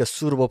to make a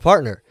suitable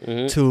partner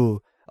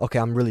to, okay,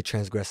 I'm really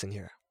transgressing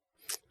here.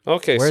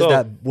 Okay,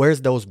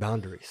 where's those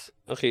boundaries?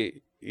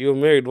 Okay, you were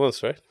married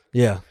once, right?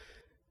 Yeah.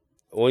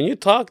 When you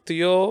talked to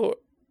your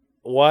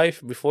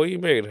wife before you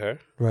married her,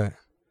 right,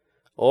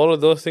 all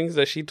of those things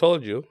that she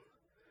told you,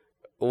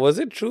 was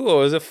it true or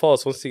was it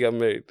false once you got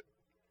married?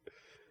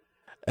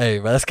 Hey,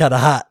 but that's kind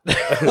of hot.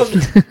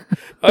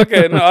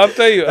 Okay, no, I'll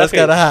tell you. That's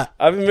kind of hot.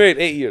 I've been married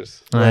 8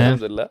 years.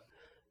 Alhamdulillah.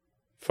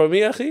 For me,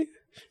 akhi,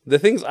 the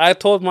things I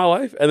told my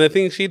wife and the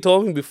things she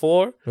told me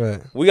before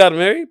we got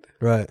married,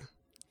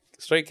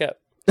 straight cap.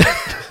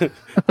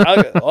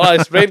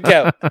 Straight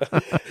cap.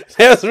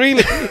 That's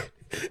really...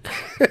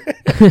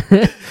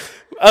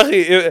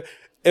 Akhi,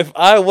 if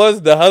I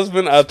was the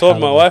husband I told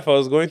my wife I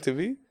was going to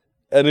be,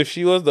 and if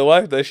she was the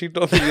wife that she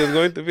told me she was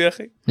going to be,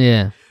 akhi,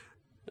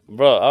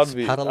 bro, I'd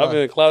be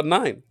in cloud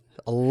 9.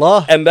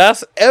 Allah. And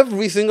that's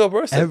every single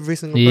person. Every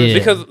single person.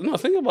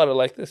 Because, think about it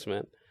like this,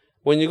 man.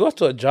 When you go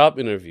to a job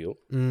interview,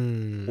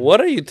 what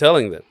are you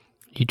telling them?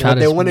 You try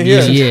they want to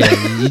hear.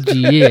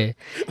 Yeah.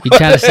 You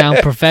try to sound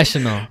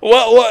professional.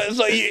 What?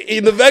 So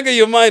in the back of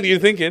your mind, you're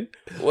thinking,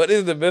 what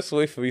is the best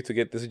way for me to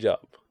get this job?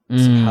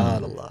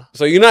 SubhanAllah.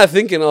 So you're not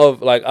thinking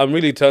of, like, I'm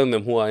really telling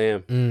them who I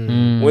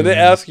am. When they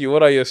ask you,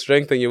 what are your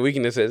strengths and your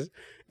weaknesses?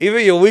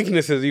 Even your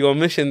weaknesses, you're going to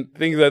mention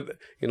things that,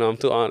 I'm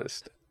too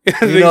honest.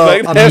 I'm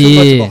too much of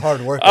a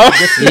hard worker.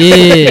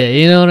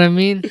 You know what I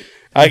mean?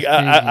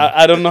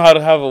 I don't know how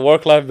to have a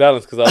work-life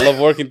balance because I love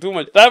working too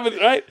much.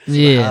 Right?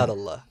 Yeah.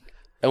 SubhanAllah.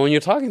 And when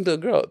you're talking to a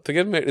girl to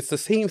get married, it's the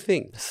same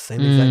thing.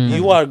 Same exact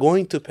You are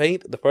going to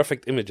paint the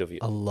perfect image of you.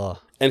 Allah.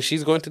 And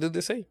she's going to do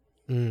the same.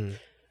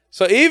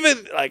 So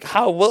even, like,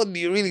 how well do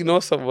you really know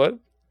someone?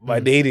 By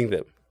dating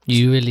them.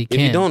 You really can.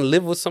 If you don't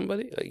live with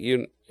somebody,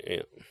 like,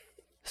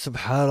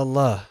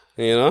 SubhanAllah.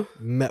 You know?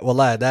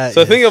 Wallah, that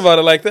so think about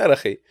it like that,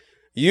 akhi.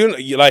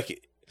 You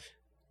like,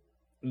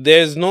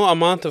 there's no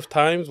amount of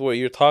times where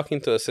you're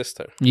talking to a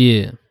sister.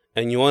 Yeah.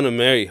 And you want to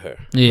marry her.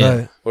 Yeah.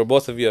 Right. Where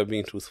both of you are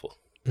being truthful.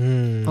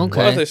 Okay.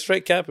 Well, they're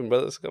straight capping,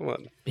 brothers. Come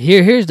on.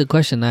 Here's the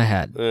question I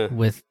had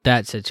with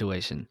that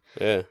situation.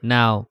 Yeah.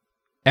 Now,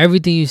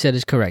 everything you said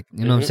is correct.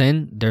 You know what I'm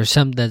saying? There's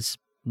something that's,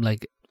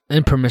 like,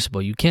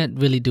 impermissible. You can't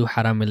really do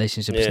haram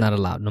relationship. It's not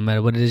allowed. No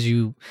matter what it is,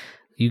 you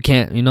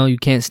can't, you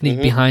can't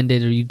sneak behind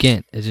it, or you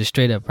can't. It's just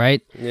straight up,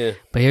 right? Yeah.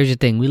 But here's the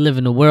thing. We live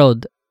in a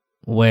world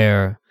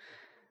where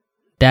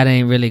that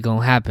ain't really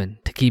gonna happen.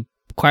 To keep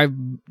quite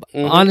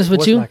honest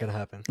with you, not gonna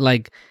happen?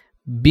 Like,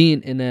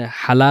 being in a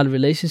halal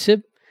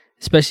relationship,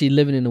 especially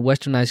living in a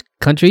westernized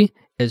country,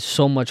 is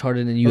so much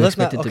harder than you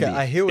expect it to be.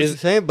 I hear what you're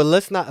saying, but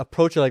let's not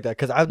approach it like that.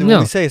 Because when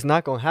we say it's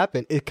not going to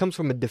happen, it comes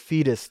from a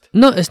defeatist.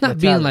 No, it's not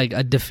being like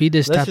a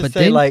defeatist type of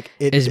thing. Like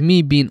it's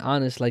me being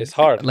honest. Like, it's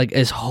hard. Like,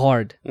 it's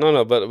hard.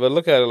 No, but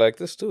look at it like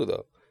this too,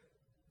 though.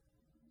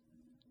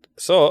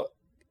 So,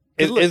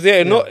 is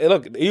there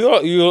look?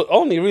 You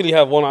only really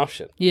have one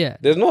option. Yeah.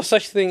 There's no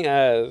such thing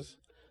as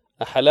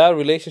a halal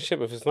relationship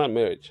if it's not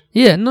marriage.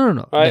 Yeah,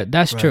 no. Right?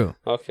 That's true.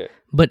 Okay.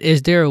 But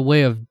is there a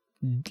way of,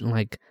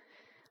 like,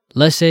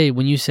 let's say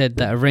when you said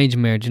the arranged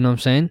marriage, you know what I'm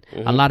saying?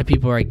 A lot of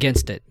people are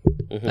against it.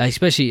 Like,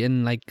 especially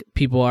in, like,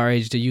 people our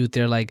age, the youth,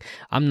 they're like,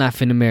 I'm not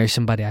finna marry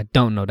somebody I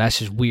don't know. That's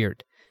just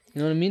weird.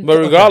 You know what I mean? But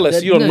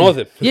regardless, you don't know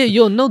them. Yeah,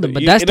 you don't know them.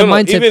 But that's the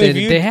mindset that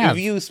they have.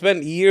 If you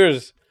spend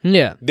years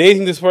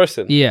dating this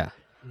person,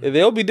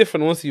 they'll be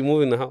different once you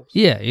move in the house.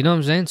 Yeah, you know what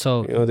I'm saying?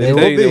 So they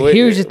will be.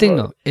 Here's the thing,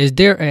 though: is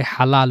there a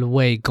halal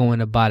way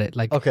going about it?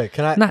 Like, okay,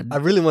 can I? I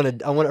really want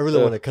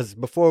to, because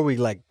before we,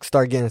 like,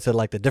 start getting into,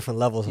 like, the different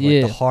levels of,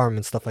 like, the harm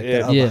and stuff like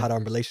that of a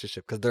haram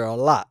relationship, because there are a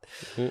lot.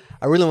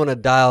 I really want to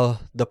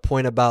dial the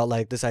point about,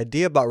 like, this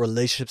idea about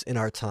relationships in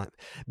our time,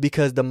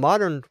 because the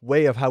modern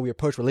way of how we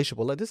approach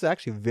relationships, like, this is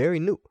actually very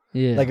new.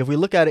 Yeah. Like, if we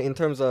look at it in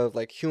terms of,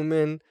 like,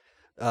 human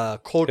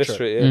culture,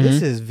 history,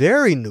 this is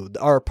very new,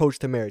 our approach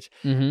to marriage.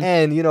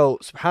 And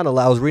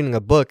subhanAllah, I was reading a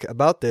book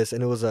about this,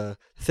 and it was a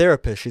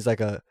therapist. She's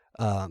like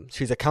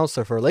she's a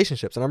counselor for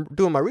relationships, and I'm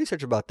doing my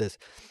research about this.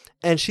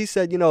 And she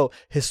said,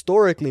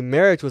 historically,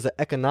 marriage was an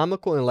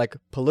economical and, like,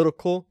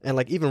 political and,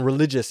 like, even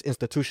religious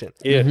institution.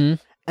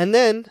 And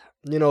then,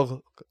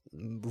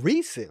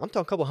 recent, I'm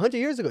talking a couple 100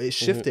 years ago, it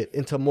shifted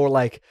into more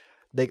like,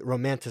 they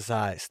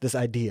romanticize this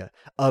idea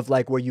of,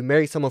 like, where you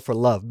marry someone for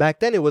love.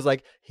 Back then, it was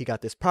like, he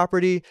got this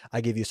property,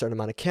 I give you a certain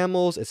amount of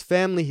camels, it's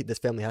family, this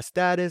family has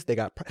status, they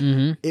got,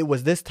 it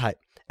was this type.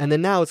 And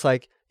then now it's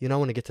like, I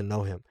want to get to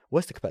know him.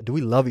 What's the capacity? Do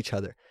we love each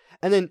other?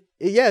 And then,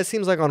 it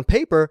seems like on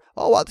paper,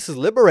 oh, wow, this is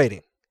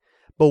liberating.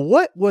 But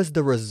what was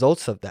the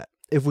results of that?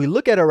 If we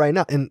look at it right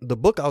now, in the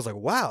book, I was like,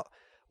 wow,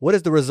 what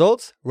is the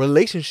results?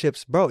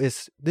 Relationships, bro,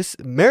 this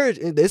marriage,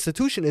 the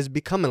institution is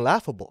becoming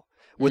laughable.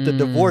 With the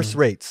divorce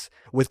rates,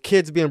 with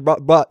kids being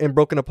brought in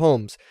broken up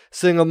homes,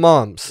 single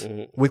moms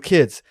with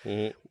kids.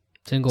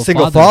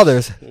 single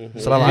fathers.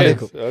 Assalamu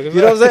alaikum.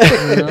 You know what I'm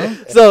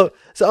saying? So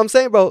I'm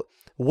saying, bro,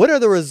 what are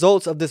the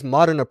results of this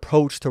modern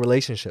approach to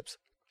relationships?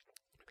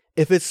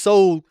 If it's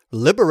so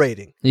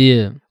liberating,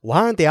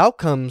 why aren't the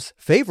outcomes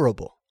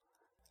favorable?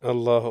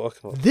 Allahu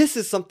Akbar. This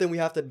is something we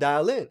have to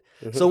dial in.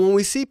 So when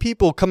we see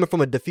people coming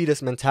from a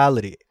defeatist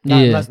mentality,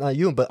 not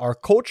you, but our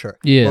culture,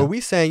 where we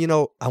saying,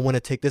 I want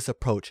to take this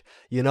approach,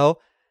 you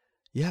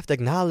have to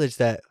acknowledge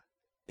that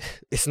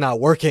it's not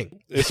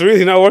working. It's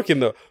really not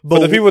working though. But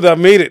the people that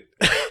made it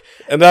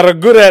and that are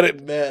good at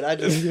it, man, I'm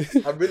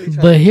really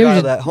trying to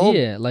drive that home.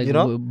 Yeah, like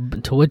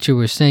to what you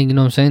were saying, you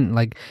know what I'm saying?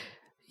 Like,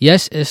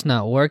 yes, it's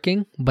not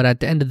working, but at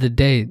the end of the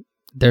day,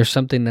 there's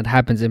something that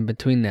happens in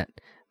between that.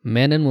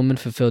 Men and women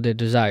fulfill their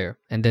desire,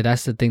 and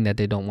that's the thing that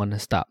they don't want to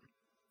stop.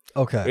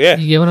 Okay. Yeah.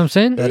 You get what I'm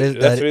saying?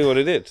 That's really what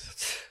it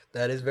is.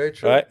 That is very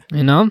true. Right?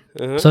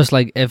 So it's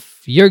like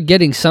if you're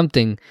getting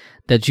something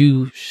that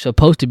you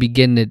supposed to be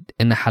getting it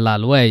in a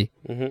halal way,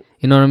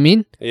 you know what I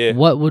mean? Yeah.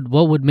 What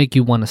would make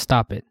you want to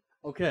stop it?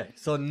 Okay.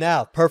 So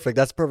now, perfect.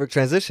 That's a perfect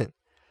transition.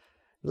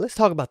 Let's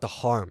talk about the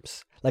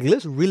harms. Like,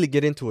 let's really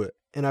get into it.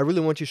 And I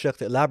really want you, Sheikh,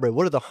 to elaborate.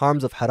 What are the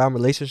harms of haram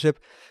relationship?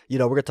 We're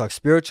going to talk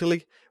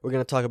spiritually. We're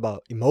going to talk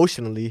about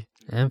emotionally.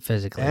 And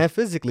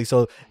physically.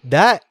 So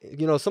that,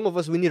 some of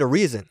us, we need a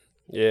reason.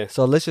 Yeah.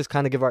 So let's just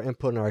kind of give our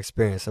input and our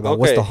experience about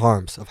what's the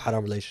harms of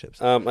haram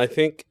relationships. I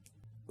think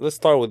let's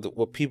start with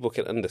what people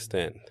can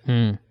understand.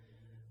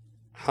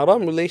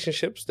 Haram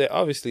relationships,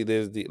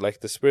 there's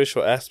the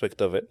spiritual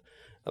aspect of it.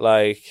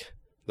 Like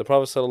the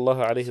Prophet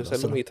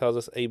ﷺ, he tells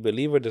us a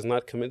believer does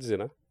not commit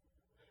zina.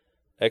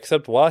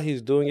 Except while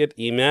he's doing it,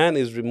 Iman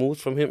is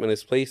removed from him and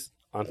is placed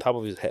on top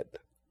of his head.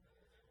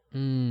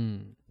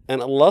 And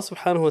Allah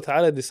subhanahu wa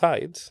ta'ala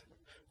decides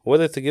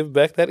whether to give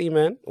back that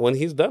Iman when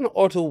he's done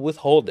or to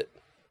withhold it.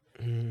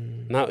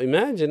 Now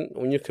imagine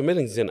when you're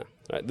committing zina.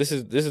 Right? This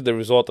is the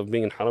result of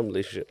being in a haram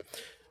relationship.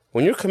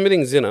 When you're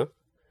committing zina,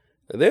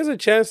 there's a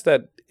chance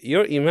that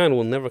your Iman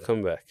will never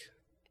come back.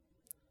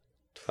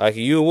 Like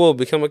you will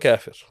become a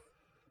kafir.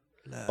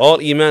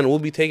 All Iman will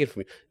be taken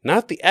from you.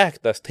 Not the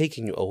act that's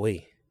taking you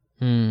away.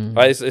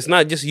 Right? It's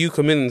not just you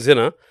committing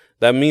zina.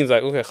 That means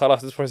like, okay,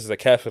 khalas, this person's a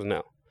kafir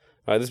now.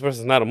 Right? This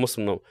person's not a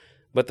Muslim now.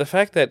 But the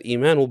fact that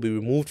Iman will be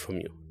removed from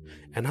you.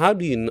 And how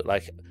do you,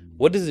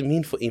 what does it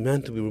mean for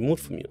Iman to be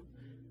removed from you?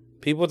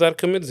 People that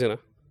commit zina,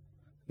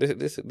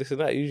 this is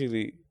not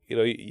usually,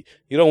 you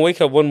don't wake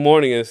up one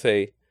morning and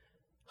say,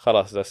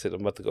 khalas, that's it,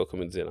 I'm about to go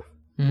commit zina.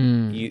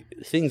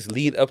 Things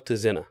lead up to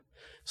zina.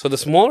 So the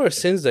smaller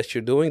sins that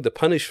you're doing, the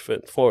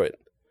punishment for it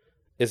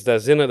is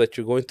that zina that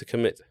you're going to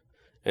commit.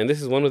 And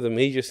this is one of the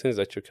major sins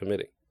that you're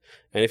committing.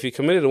 And if you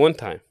commit it one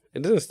time,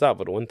 it doesn't stop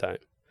at one time.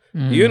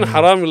 You're in a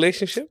haram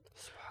relationship.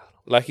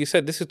 Like you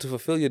said, this is to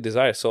fulfill your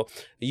desire. So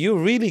you're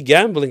really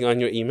gambling on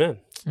your Iman.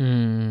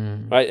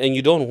 Right? And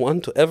you don't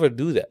want to ever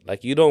do that.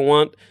 You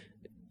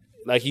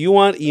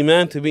want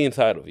Iman to be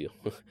inside of you.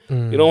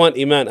 You don't want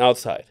Iman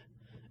outside.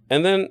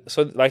 And then,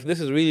 so this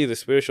is really the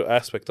spiritual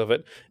aspect of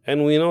it.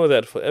 And we know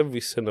that for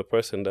every sin a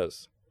person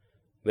does,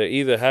 there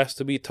either has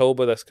to be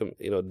tawbah that's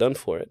done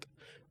for it,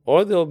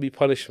 or there will be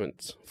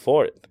punishments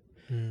for it.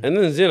 And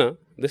then zina,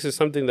 this is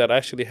something that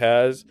actually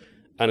has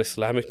an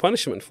Islamic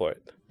punishment for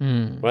it.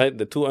 Right?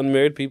 The two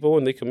unmarried people,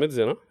 when they commit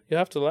zina, you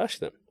have to lash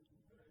them.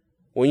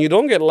 When you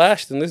don't get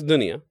lashed in this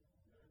dunya,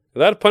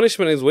 that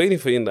punishment is waiting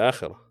for you in the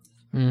akhirah.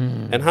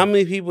 And how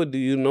many people do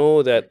you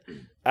know that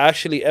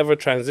actually ever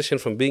transition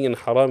from being in a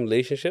haram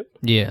relationship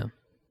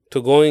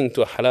to going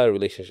to a halal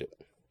relationship?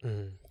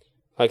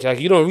 Like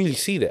you don't really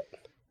see that.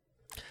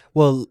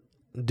 Well,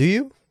 do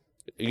you?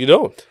 You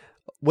don't.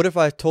 What if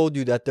I told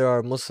you that there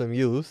are Muslim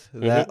youth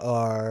that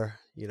are,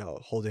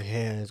 holding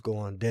hands, go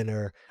on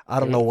dinner? I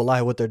don't know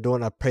wallahi what they're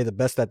doing. I pray the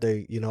best that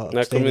they,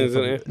 abstain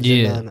from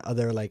zina and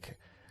other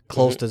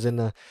close to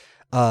zina.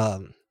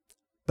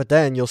 But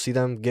then you'll see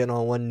them getting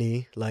on one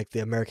knee, like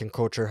the American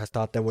culture has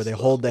taught them, where they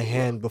hold the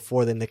hand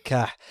before the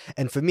nikah.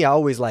 And for me, I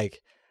always I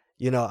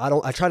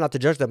try not to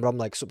judge them, but I'm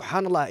like,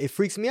 subhanallah, it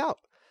freaks me out.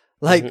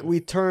 We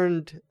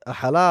turned a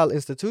halal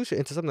institution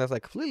into something that's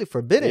completely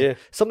forbidden,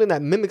 something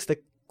that mimics the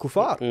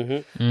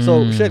kuffar.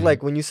 So,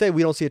 Sheikh, when you say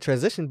we don't see a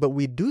transition, but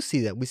we do see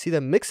that. We see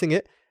them mixing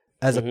it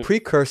as a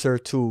precursor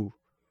to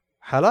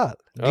halal.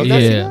 Do you not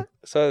see that?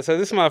 So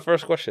this is my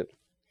first question.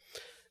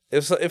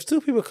 If two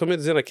people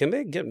commit zina, can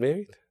they get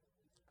married?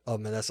 Oh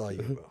man, that's all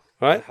you, bro.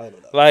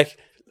 Right?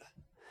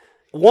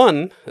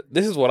 One,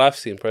 this is what I've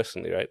seen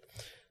personally, right?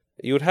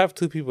 You would have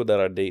two people that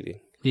are dating.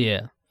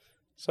 Yeah.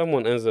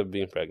 Someone ends up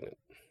being pregnant.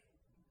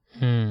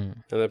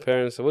 And the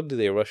parents, what do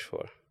they rush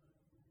for?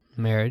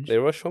 Marriage. They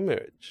rush for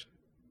marriage.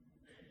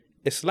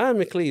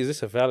 Islamically, is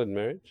this a valid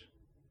marriage?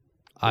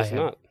 It's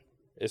not.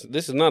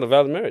 This is not a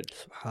valid marriage.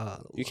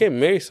 You can't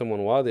marry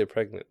someone while they're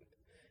pregnant.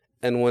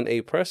 And when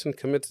a person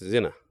commits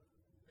zina,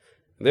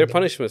 their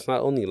punishment is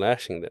not only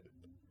lashing them,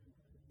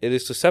 it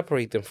is to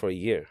separate them for a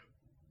year.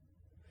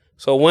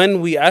 So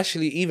when we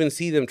actually even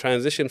see them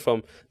transition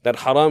from that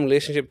haram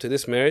relationship to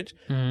this marriage,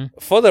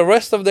 for the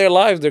rest of their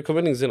lives, they're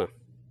committing zina.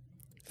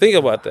 Think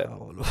about that.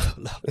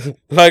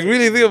 Like,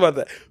 really think about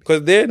that.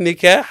 Because their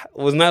nikah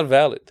was not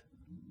valid.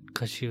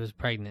 Because she was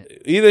pregnant.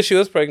 Either she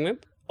was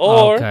pregnant,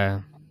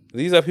 or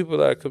these are people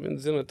that are committing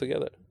zina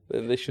together.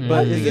 They should.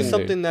 But is this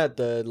something that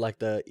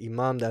the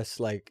imam that's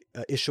like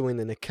issuing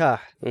the nikah,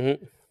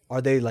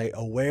 are they like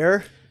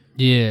aware?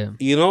 Yeah.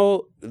 You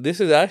know, this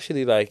is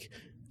actually like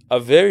a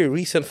very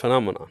recent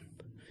phenomenon.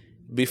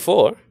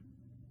 Before,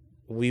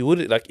 we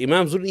would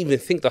imams wouldn't even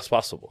think that's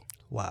possible.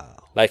 Wow.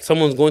 Like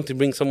someone's going to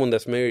bring someone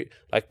that's married,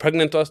 like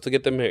pregnant to us, to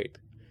get them married.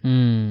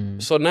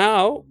 So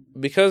now,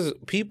 because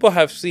people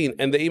have seen,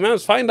 and the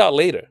imams find out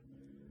later,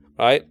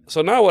 right?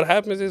 So now what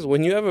happens is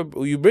when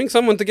you bring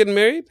someone to get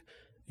married,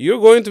 you're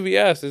going to be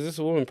asked, is this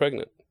woman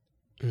pregnant?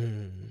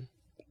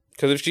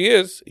 Because if she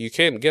is, you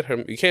can't get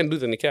her, you can't do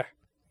the nikah.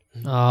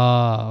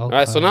 Oh, okay.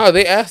 Right, so now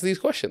they ask these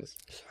questions.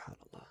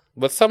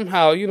 But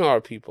somehow, you know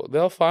our people,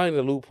 they'll find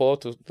a loophole,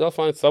 they'll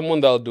find someone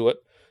that'll do it.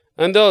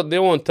 And they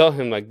won't tell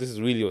him, like, this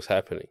is really what's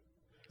happening.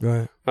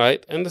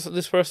 Right? And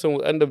this person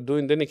will end up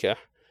doing the nikah.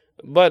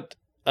 But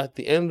at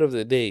the end of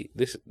the day,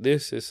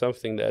 this is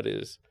something that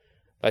is,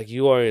 like,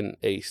 you are in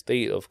a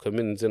state of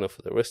committing zina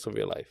for the rest of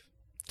your life.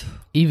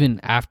 Even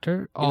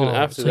after? Even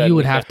after so that you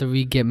would nikah. have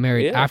to get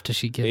married after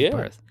she gives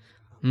birth.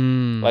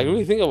 Like,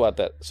 really think about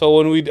that. So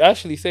when we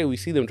actually say we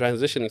see them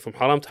transitioning from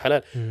haram to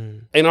halal,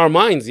 in our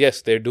minds,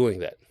 yes, they're doing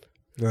that.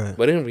 Right.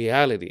 But in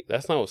reality,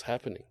 that's not what's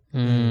happening.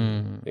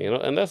 You know,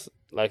 and that's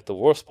like the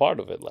worst part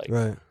of it. Like,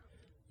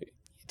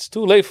 it's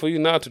too late for you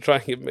now to try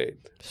and get married.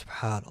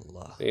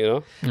 SubhanAllah. You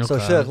know? Okay. So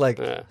Sheikh, like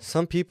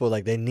some people,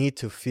 like they need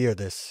to fear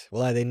this.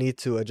 Well, they need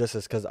to address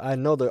this, because I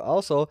know there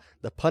also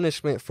the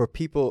punishment for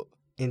people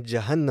in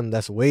Jahannam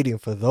that's waiting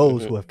for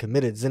those who have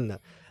committed zina.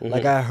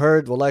 Like I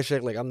heard, Wallahi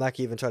Sheikh, like I'm not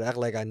even trying to act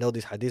like I know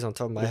these hadiths on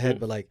top of my head,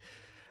 but like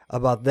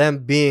about them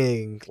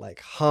being like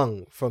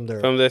hung from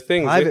their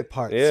things, private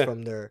parts,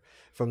 from their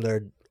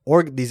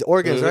these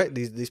organs, right?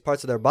 These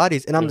parts of their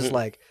bodies, and I'm just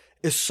like,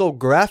 it's so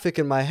graphic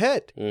in my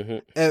head.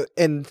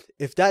 And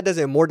if that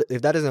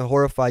doesn't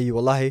horrify you,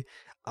 wallahi,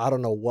 I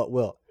don't know what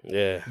will.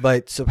 Yeah.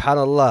 But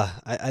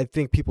subhanallah, I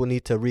think people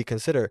need to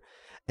reconsider.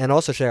 And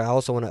also, Sheikh, I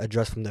also want to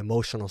address from the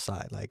emotional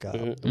side, like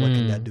what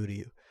can that do to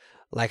you?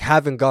 Like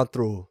having gone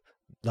through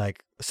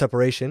like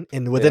separation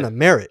within a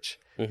marriage,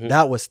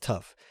 that was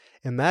tough.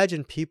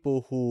 Imagine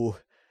people who,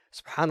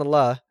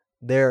 subhanallah,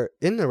 they're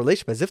in a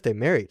relationship as if they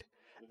married.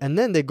 And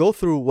then they go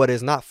through what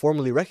is not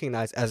formally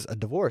recognized as a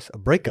divorce, a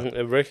breakup.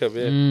 A breakup,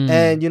 yeah.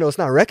 And, you know, it's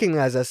not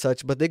recognized as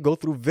such, but they go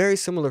through very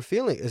similar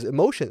feelings,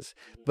 emotions.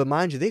 But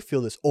mind you, they feel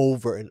this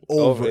over and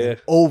over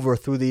and over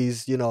through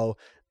these, you know,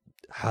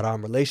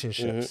 haram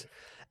relationships.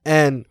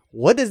 And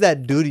what does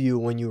that do to you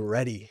when you're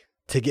ready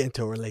to get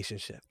into a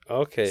relationship?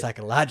 Okay.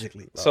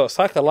 Psychologically. Bro. So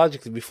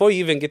psychologically, before you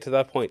even get to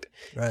that point,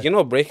 you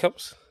know,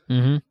 breakups,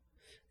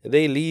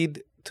 they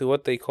lead to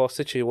what they call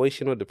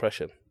situational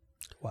depression.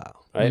 Wow.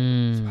 Right?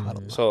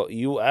 So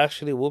you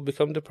actually will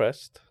become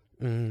depressed.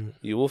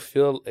 You will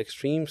feel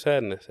extreme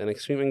sadness and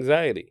extreme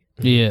anxiety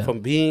from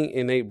being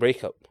in a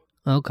breakup.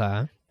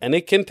 Okay. And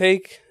it can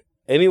take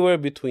anywhere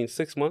between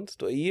 6 months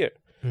to a year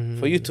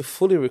for you to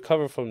fully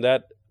recover from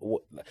that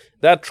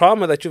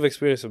trauma that you've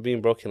experienced of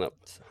being broken up.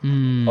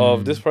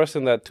 Of this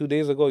person that 2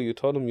 days ago you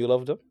told him you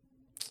loved him.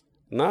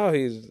 Now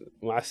he's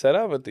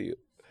ma'asarama to you.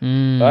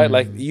 Right?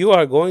 Like you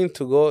are going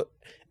to go,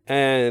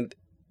 and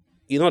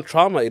you know,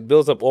 trauma, it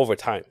builds up over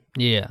time.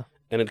 Yeah.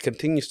 And it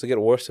continues to get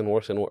worse and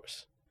worse and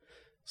worse.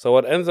 So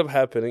what ends up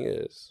happening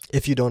is,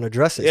 if you don't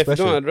address it, if you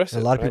don't address it,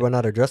 a lot of people are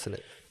not addressing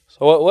it.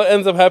 So what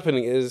ends up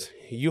happening is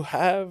you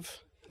have,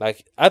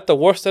 like, at the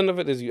worst end of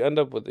it is you end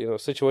up with, you know,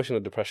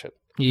 situational depression.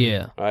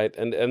 Yeah. Right?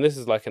 And this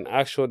is like an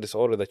actual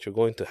disorder that you're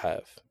going to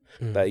have.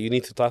 That you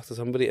need to talk to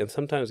somebody and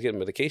sometimes get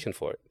medication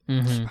for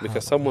it.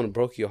 Because someone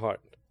broke your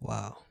heart.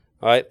 Wow.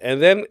 All right?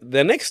 And then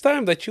the next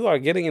time that you are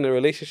getting in a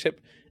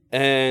relationship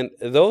and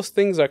those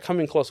things are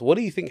coming close, what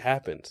do you think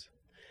happens?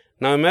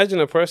 Now imagine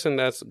a person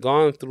that's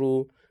gone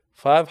through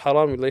 5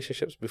 haram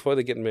relationships before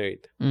they get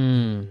married.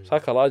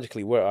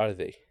 Psychologically, where are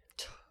they?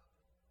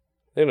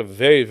 They're in a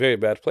very, very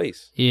bad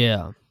place.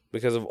 Yeah.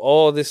 Because of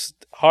all this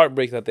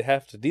heartbreak that they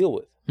have to deal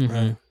with.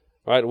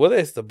 Right? Whether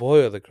it's the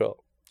boy or the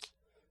girl.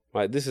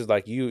 Right? This is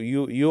like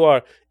you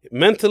are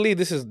mentally,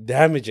 this is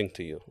damaging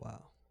to you.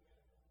 Wow.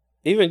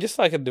 Even just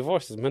like a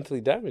divorce is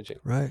mentally damaging.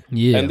 Right.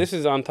 Yeah. And this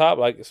is on top,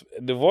 like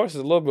divorce is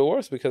a little bit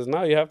worse because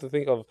now you have to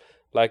think of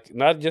like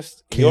not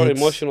just your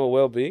emotional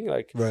well-being,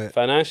 like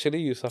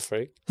financially you're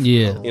suffering.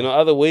 Yeah. You know,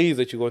 other ways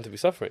that you're going to be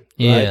suffering.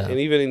 Yeah. Right? And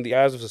even in the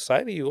eyes of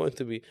society, you're going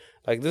to be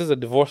like, this is a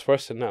divorced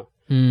person now.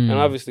 And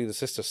obviously the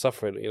sisters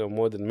suffered, you know,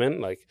 more than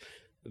men. Like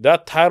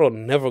that title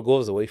never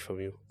goes away from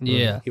you.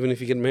 Yeah. Even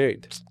if you get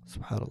married.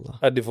 SubhanAllah.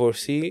 A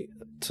divorcee,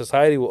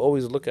 society will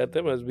always look at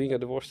them as being a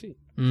divorcee.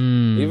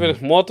 Even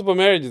if multiple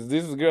marriages,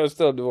 this girl is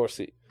still a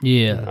divorcee.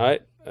 Yeah.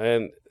 Right?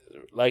 And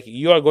like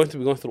you are going to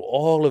be going through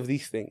all of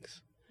these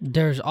things.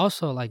 There's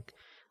also like,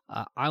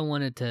 I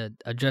wanted to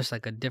address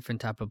like a different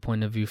type of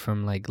point of view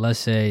from like, let's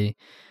say,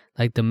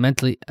 like the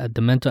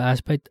mental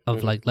aspect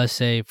of like, let's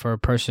say for a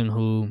person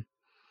who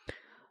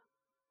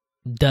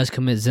does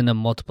commit zina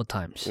multiple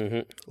times,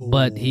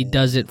 but he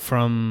does it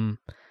from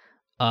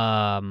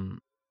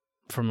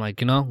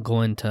like, you know,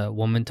 going to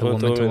woman to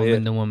woman to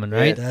woman to woman,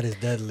 right? Yeah, that is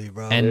deadly,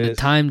 bro. And the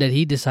time that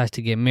he decides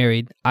to get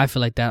married, I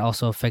feel like that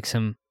also affects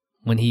him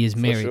when he is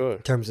married. In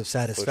terms of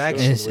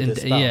satisfaction with his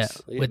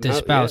spouse. Yeah, with his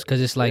spouse.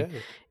 Because it's like,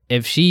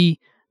 if she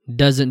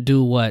doesn't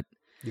do what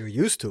you're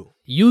used to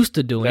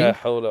doing,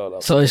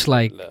 so it's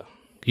like,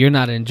 you're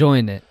not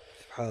enjoying it.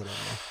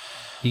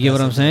 You get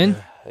what I'm saying?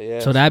 Yeah,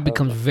 so that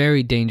becomes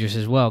very dangerous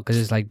as well, because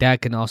it's like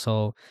that can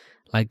also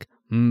like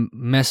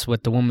mess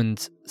with the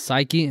woman's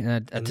psyche,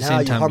 and at the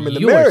same time yours.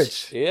 The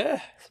marriage.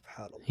 Yeah,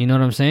 you know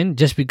what I'm saying?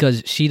 Just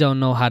because she don't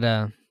know how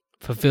to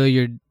fulfill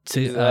your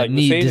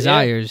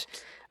desires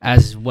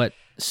as what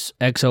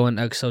XO and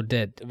XO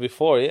did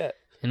before. Yeah,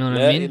 you know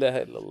what I mean?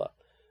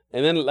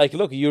 And then, like,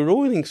 look, you're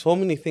ruining so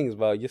many things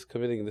by just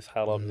committing this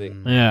haram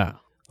thing. Yeah,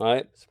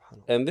 right.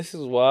 And this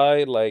is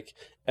why, like,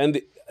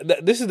 and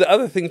this is the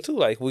other thing too.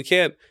 Like, we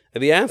can't.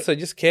 The answer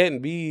just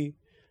can't be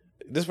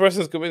this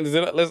person's committing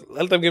zina.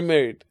 Let them get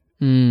married.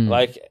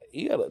 Like,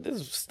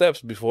 there's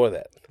steps before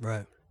that.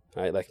 Right.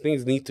 Like,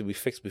 things need to be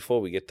fixed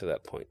before we get to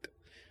that point.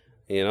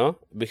 You know?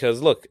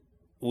 Because, look,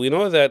 we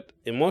know that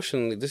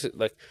emotionally, this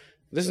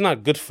is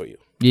not good for you.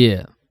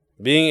 Yeah.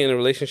 Being in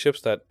relationships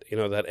that, you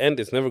know, that end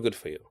is never good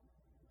for you.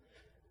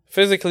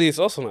 Physically, it's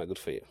also not good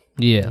for you.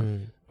 Yeah.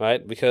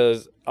 Right?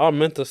 Because our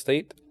mental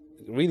state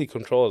really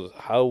controls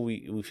how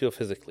we feel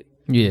physically.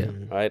 Yeah.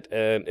 Right?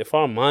 And if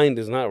our mind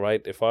is not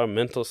right, if our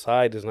mental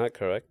side is not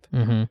correct,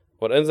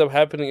 what ends up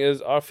happening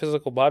is our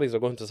physical bodies are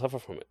going to suffer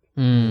from it.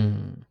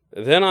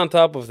 Then on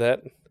top of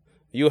that,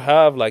 you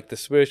have like the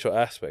spiritual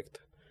aspect.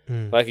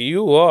 Like,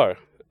 you are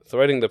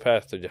threading the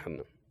path to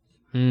Jahannam.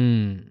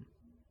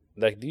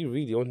 Like, do you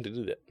really want to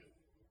do that?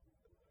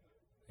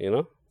 You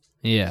know?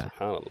 Yeah.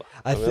 SubhanAllah.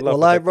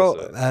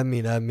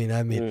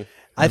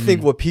 I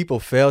think what people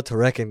fail to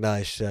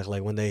recognize, Sheikh,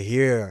 like when they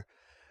hear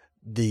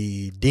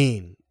the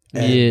deen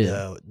and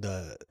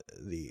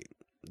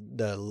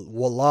the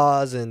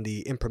laws and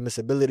the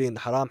impermissibility and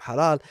the haram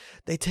halal,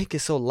 they take it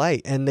so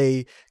light and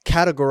they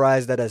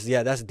categorize that as,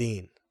 that's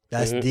deen.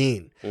 That's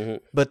deen.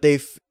 But they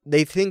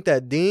think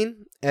that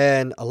deen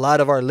and a lot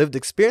of our lived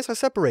experience are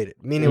separated,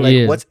 meaning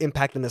like what's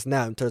impacting us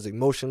now in terms of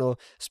emotional,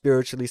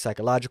 spiritually,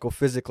 psychological,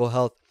 physical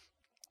health.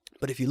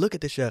 But if you look at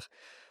the Sheikh,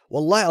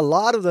 wallahi, a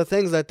lot of the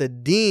things that the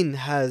deen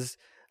has,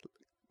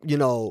 you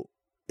know,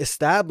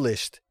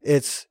 established,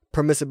 its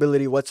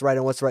permissibility, what's right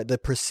and what's right, the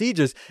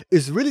procedures,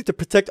 is really to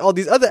protect all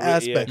these other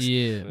aspects.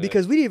 Yeah.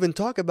 Because we didn't even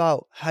talk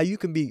about how you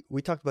can be,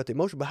 we talked about the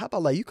emotion, but how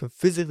about like you can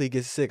physically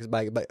get sick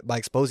by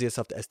exposing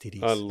yourself to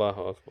STDs.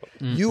 Allahu Akbar.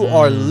 You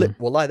are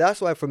wallahi, that's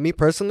why for me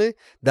personally,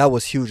 that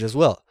was huge as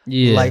well.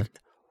 Yeah. Like,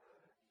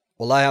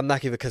 wallahi, I'm not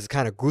even, because it's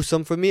kind of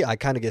gruesome for me. I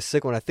kind of get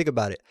sick when I think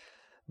about it.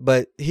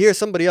 But here's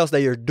somebody else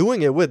that you're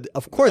doing it with.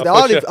 Of course,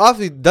 they've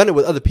obviously done it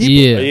with other people.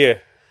 Yeah.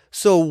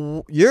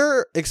 So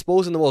you're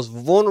exposing the most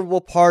vulnerable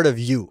part of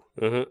you.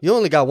 You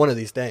only got one of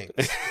these things.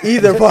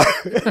 Either part.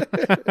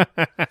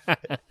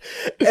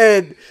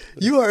 And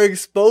you are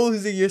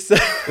exposing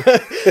yourself.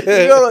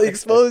 You're going to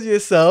expose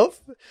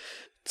yourself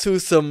to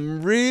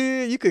some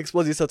real... You could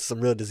expose yourself to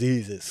some real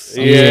diseases.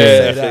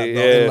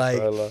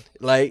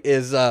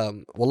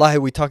 Wallahi,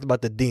 we talked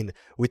about the deen.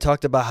 We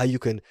talked about how you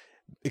can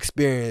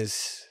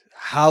experience...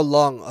 How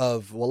long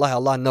of, wallahi,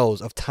 Allah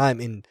knows, of time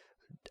in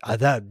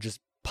adab, just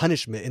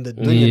punishment in the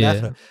dunya and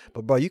after.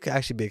 But bro, you can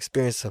actually be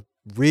experiencing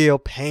real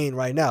pain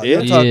right now. I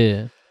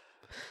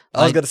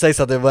was going to say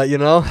something, but you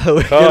know. Can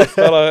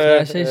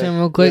I say something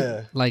real quick?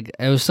 Yeah. Like,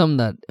 it was something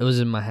that, it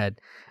was in my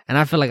head. And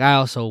I feel like I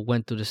also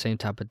went through the same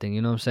type of thing,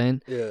 you know what I'm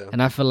saying? Yeah.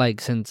 And I feel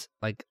like since,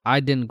 like, I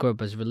didn't grow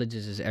up as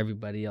religious as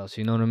everybody else,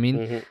 you know what I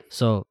mean?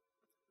 So,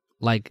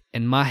 like,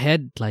 in my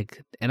head,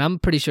 like, and I'm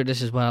pretty sure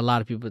this is what a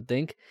lot of people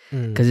think,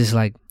 because it's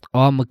like,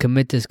 oh, I'm going to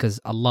commit this because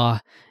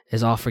Allah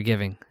is all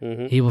forgiving.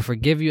 He will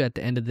forgive you at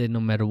the end of the day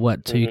no matter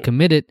what. So you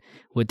commit it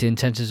with the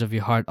intentions of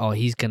your heart, oh,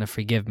 he's going to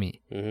forgive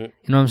me. You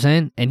know what I'm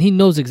saying? And he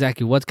knows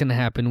exactly what's going to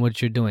happen,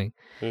 what you're doing.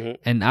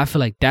 And I feel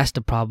like that's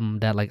the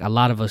problem that, like, a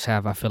lot of us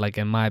have. I feel like,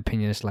 in my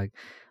opinion, it's like,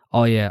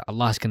 oh yeah,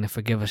 Allah's going to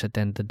forgive us at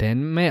the end of the day.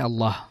 And may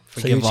Allah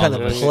forgive us. So you're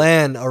trying to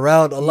plan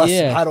around Allah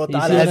subhanahu wa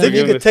ta'ala as if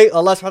you could take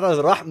Allah subhanahu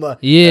wa ta'ala's rahmah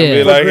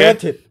for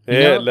granted.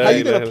 How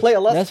you going to play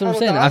Allah That's what I'm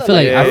saying. I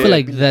feel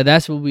like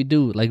that's what we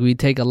do. Like, we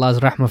take Allah's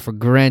rahmah for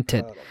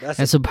granted. And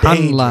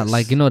subhanAllah,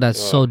 like, you know, that's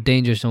so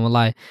dangerous. And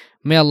wallahi,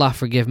 may Allah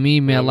forgive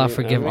me. May Allah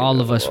forgive all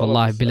of us.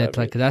 Wallahi, billah.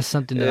 Like, that's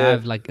something that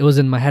I've, like, it was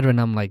in my head when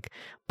I'm like,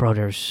 bro,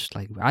 there's,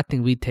 like, I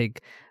think we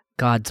take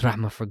God's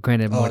rahmah for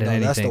granted more than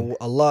anything.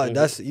 That's Allah.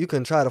 That's, you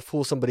can try to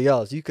fool somebody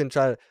else. You can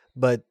try to,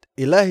 but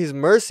Ilahi's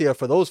mercy are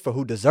for those for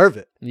who deserve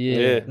it.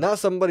 Yeah. Not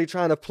somebody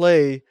trying to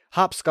play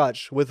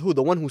hopscotch with who?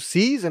 The one who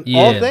sees in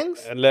all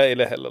things? La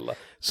ilaha illallah.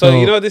 So,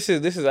 you know, this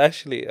is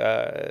actually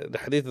the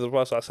hadith of the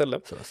Prophet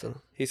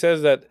ﷺ. He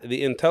says that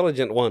the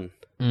intelligent one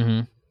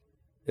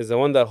is the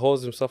one that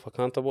holds himself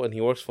accountable and he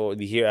works for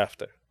the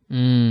hereafter.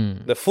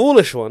 The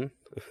foolish one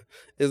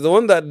is the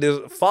one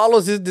that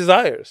follows his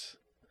desires.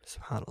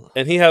 SubhanAllah.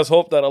 And he has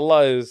hope that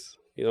Allah is,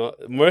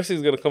 mercy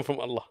is going to come from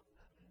Allah.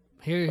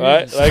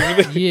 Right?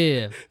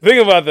 Yeah.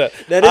 Think about that.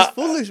 That is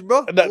foolish,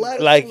 bro.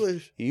 Like,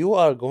 foolish. You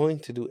are going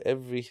to do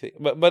everything.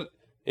 But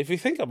if you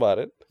think about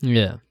it,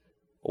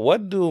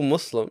 what do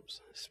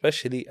Muslims,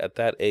 especially at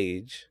that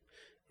age,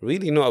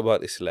 really know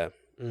about Islam?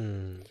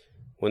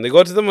 When they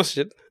go to the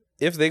masjid,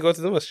 if they go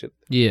to the masjid,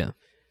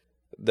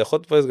 the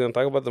khutbah is going to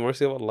talk about the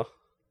mercy of Allah.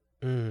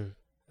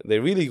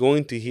 They're really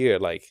going to hear,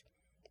 like,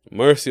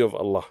 mercy of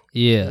Allah.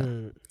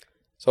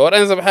 So what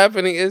ends up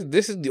happening is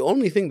this is the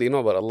only thing they know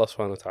about Allah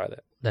subhanahu wa ta'ala.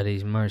 That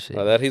He's mercy.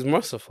 That He's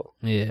merciful.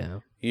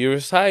 Yeah. You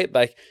recite,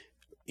 like,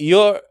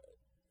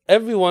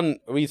 everyone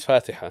reads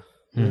Fatiha.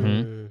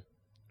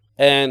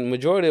 And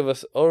majority of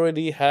us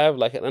already have,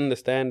 like, an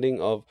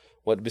understanding of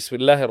what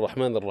Bismillahir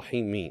Rahmanir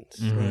Rahim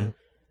means.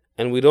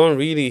 And we don't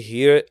really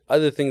hear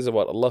other things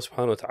about Allah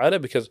subhanahu wa ta'ala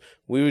because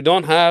we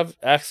don't have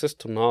access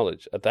to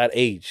knowledge at that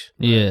age.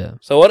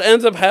 So what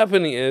ends up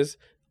happening is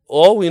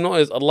all we know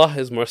is Allah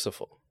is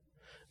merciful.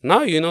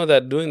 Now you know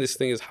that doing this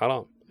thing is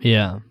haram.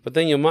 But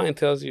then your mind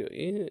tells you,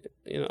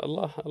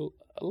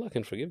 Allah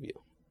can forgive you.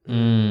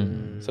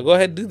 So go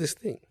ahead, do this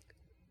thing.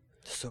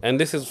 And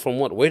this is from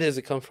what? Where does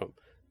it come from?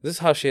 This is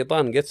how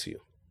shaitan gets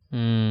you.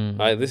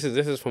 Right? This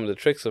is from the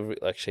tricks of,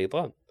 like,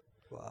 shaitan.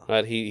 Wow.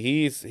 Right?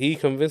 He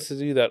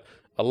convinces you that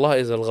Allah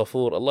is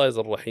Al-Ghafoor, Allah is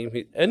Al-Rahim.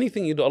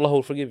 Anything you do, Allah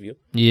will forgive you.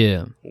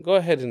 Go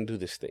ahead and do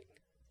this thing.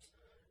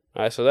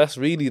 Right? So that's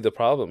really the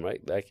problem,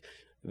 right? Like,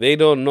 they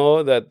don't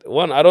know that,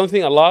 one, I don't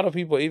think a lot of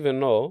people even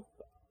know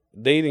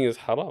dating is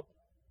haram.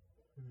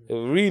 They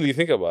really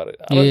think about it.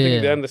 I don't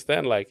think they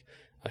understand, like,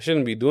 I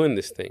shouldn't be doing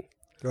this thing.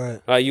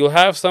 Right. You'll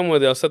have somewhere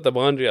they'll set the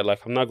boundary at,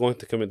 like, I'm not going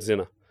to commit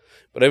zina.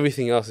 But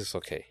everything else is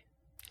okay.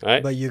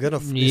 Right? But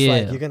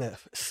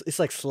it's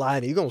like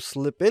sliding. You're going to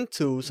slip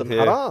into some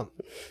haram.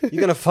 You're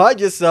going to find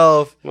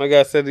yourself. My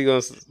guy said he's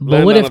going to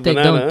But what if they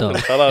don't, though?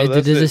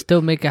 Does it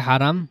still make it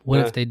haram?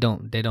 What if they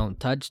don't? They don't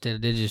touch? They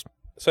just...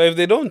 So if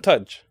they don't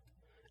touch,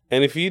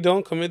 and if you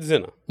don't commit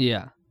zina,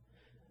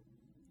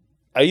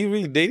 are you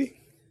really dating?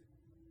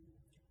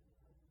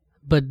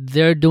 But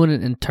they're doing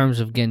it in terms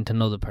of getting to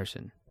know the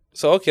person.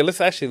 So, okay, let's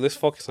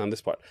focus on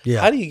this part.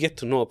 How do you get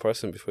to know a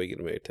person before you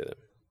get married to them?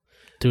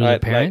 Through their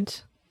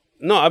parents?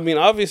 No, I mean,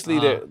 obviously,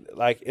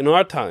 like, in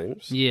our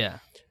times,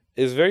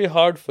 it's very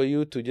hard for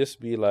you to just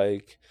be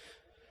like,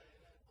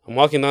 I'm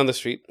walking down the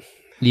street.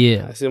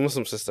 I see a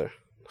Muslim sister.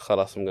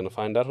 Khalas, I'm going to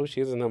find out who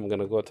she is, and I'm going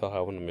to go tell her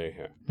I want to marry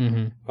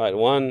her. Right,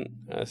 one,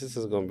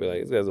 sister's going to be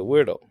like, this guy's a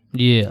weirdo.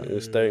 You're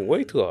staring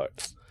way too hard.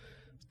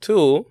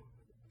 Two,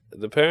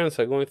 the parents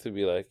are going to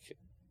be like,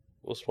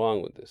 what's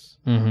wrong with this?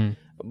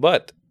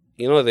 But,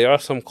 there are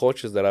some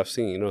cultures that I've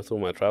seen, through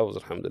my travels,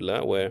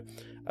 alhamdulillah, where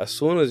as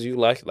soon as you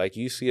like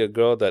you see a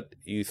girl that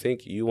you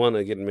think you want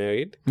to get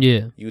married,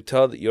 you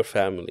tell your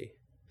family.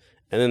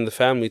 And then the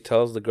family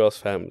tells the girl's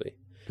family.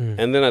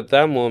 And then at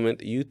that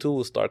moment, you two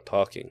will start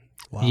talking.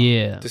 Wow.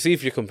 To see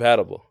if you're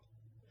compatible.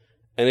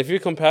 And if you're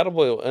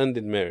compatible, it'll end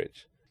in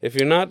marriage. If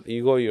you're not,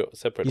 you go your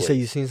separate ways. You say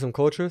you've seen some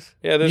cultures?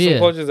 Yeah, there's some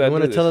cultures that you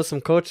want to tell us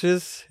some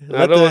cultures?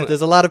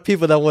 There's a lot of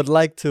people that would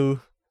like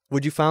to.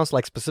 Would you found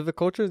like specific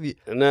cultures?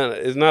 No,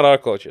 it's not our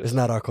culture. It's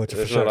not our culture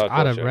for it's sure. Not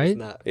our Arab, right?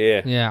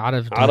 Yeah. Yeah,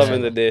 Arab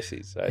in the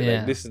Desis. Right?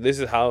 Yeah. Like this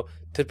is how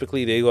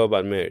typically they go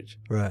about marriage.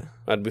 Right.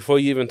 And before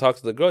you even talk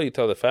to the girl, you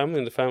tell the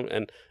family,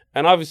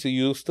 and obviously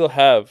you still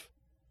have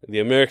the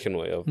American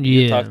way of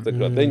you talk to the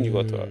girl, then you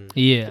go to her.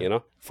 Yeah.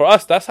 For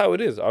us, that's how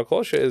it is. Our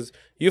culture is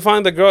you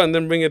find the girl and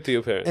then bring it to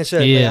your parents. And sure,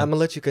 man, I'm gonna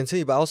let you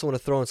continue, but I also want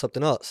to throw in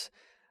something else.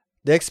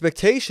 The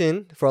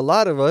expectation for a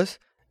lot of us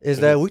is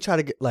that we try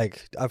to get,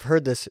 like, I've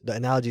heard the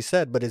analogy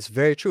said, but it's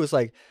very true. It's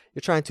like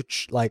you're trying to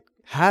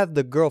have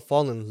the girl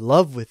fall in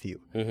love with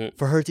you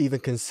for her to even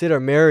consider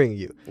marrying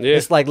you.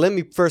 It's like, let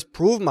me first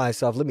prove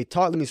myself. Let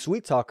me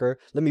sweet talk her.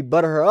 Let me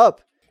butter her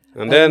up.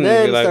 And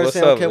then like, start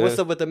saying, okay, man? what's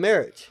up with the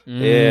marriage?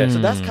 So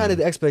that's kind of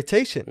the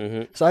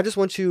expectation. So I just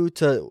want you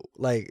to,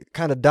 like,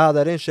 kind of dial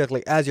that in, Sheikh,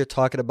 like, as you're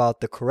talking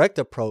about the correct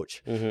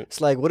approach. It's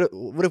like, what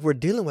if we're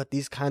dealing with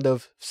these kind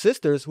of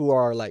sisters who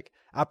are, like,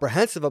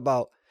 apprehensive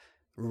about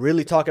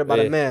really talking about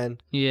a man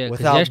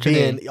without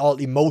being all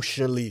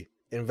emotionally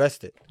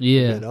invested.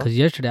 Because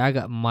yesterday I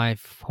got my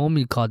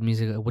homie called me.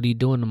 He's like, what are you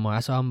doing tomorrow? I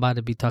said, I'm about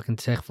to be talking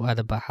to Sheikh Fuad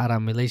about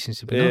haram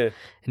relationship, you know?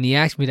 And he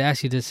asked me to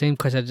ask you the same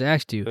question I just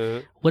asked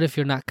you. What if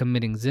you're not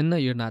committing zina,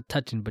 you're not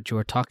touching, but you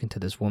are talking to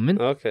this woman?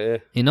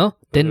 You know?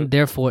 Then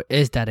therefore,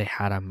 is that a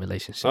haram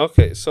relationship?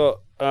 Okay,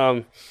 so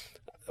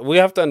we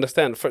have to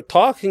understand, for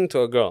talking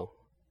to a girl,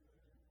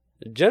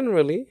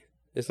 generally,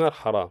 it's not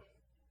haram.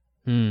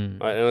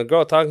 Right? And a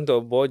girl talking to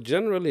a boy,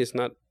 generally, it's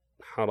not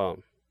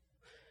haram.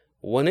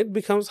 When it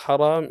becomes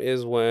haram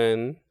is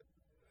when,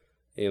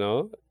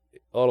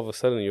 all of a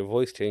sudden your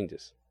voice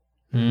changes.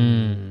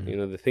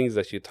 The things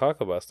that you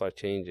talk about start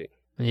changing.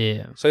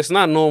 So it's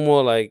not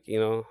normal, like,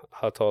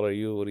 how tall are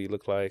you? What do you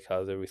look like?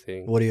 How's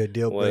everything? What are your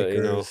deal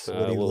breakers?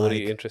 What are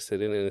you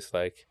interested in? And it's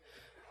like,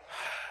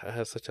 I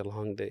had such a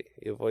long day.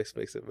 Your voice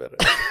makes it better.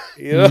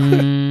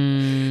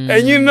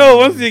 And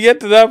once you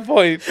get to that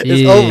point,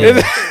 it's over.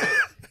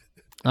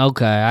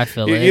 Okay, I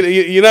feel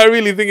it. You're not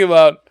really thinking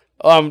about,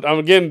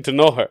 I'm getting to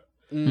know her.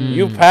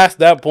 You passed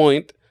that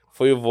point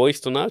for your voice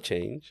to now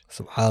change,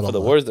 for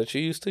the words that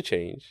you used to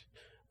change,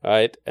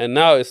 right? And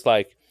now it's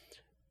like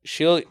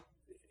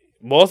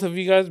both of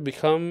you guys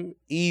become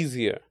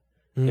easier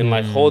in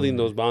like holding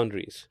those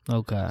boundaries.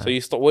 Okay.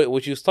 So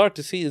what you start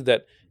to see is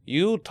that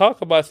you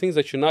talk about things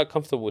that you're not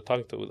comfortable with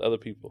talking with other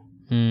people.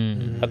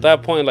 At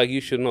that point, like,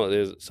 you should know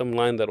there's some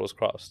line that was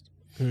crossed.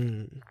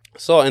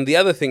 So, and the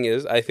other thing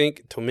is, I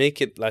think to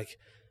make it like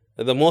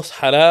the most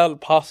halal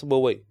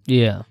possible way,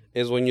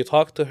 is when you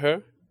talk to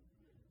her,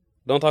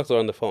 don't talk to her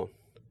on the phone.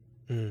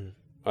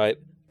 Right?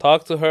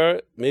 Talk to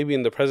her maybe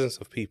in the presence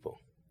of people.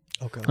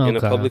 In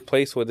a public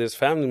place where there's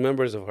family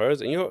members of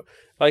hers, and you're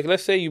like,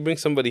 let's say you bring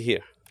somebody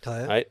here,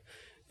 right?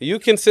 You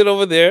can sit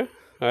over there,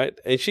 right,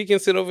 and she can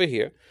sit over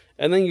here,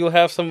 and then you'll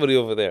have somebody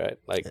over there, right?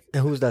 Like,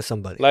 and who's that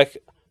somebody? Like,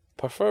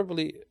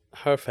 preferably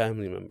her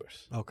family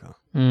members.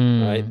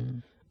 Right?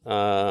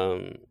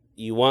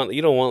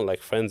 You don't want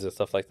like friends and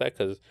stuff like that,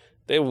 because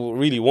they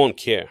really won't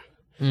care.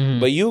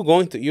 But you're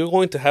going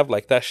to have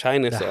like that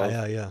shyness of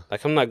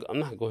like, I'm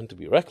not going to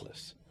be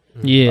reckless.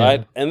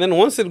 Right? And then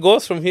once it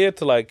goes from here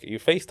to like you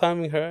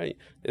FaceTiming her,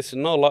 it's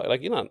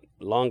like you're not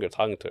longer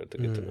talking to her to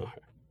get to know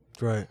her.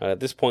 Right. At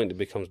this point, it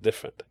becomes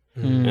different.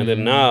 And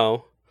then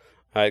now,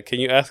 right,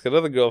 can you ask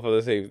another girl for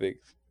the same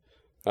things?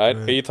 Right?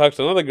 Can you talk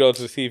to another girl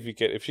to see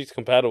if she's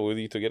compatible with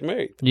you to get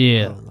married?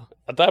 Yeah.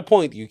 At that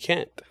point, you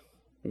can't,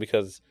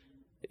 because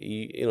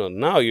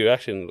now you're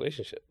actually in a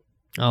relationship.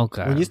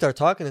 Okay. When you start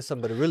talking to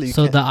somebody, really,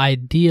 so the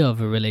idea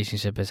of a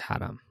relationship is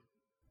haram.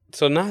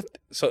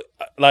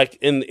 Like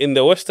in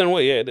the Western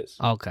way, yeah, it is.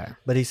 Okay.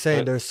 But he's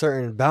saying there's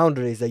certain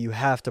boundaries that you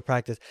have to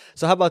practice.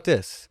 So how about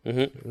this?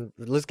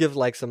 Let's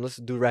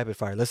do rapid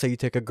fire. Let's say you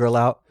take a girl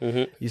out.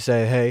 You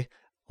say, hey,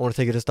 I want to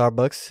take you to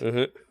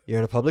Starbucks. You're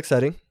in a public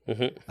setting.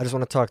 I just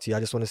want to talk to you. I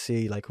just want to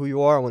see like who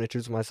you are. I want to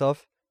introduce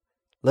myself.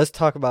 Let's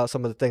talk about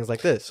some of the things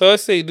like this. So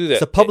let's say you do that.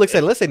 It's a public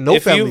setting. Let's say no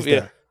family's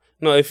there.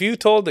 No, if you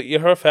told that you're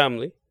her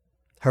family.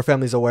 Her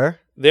family's aware?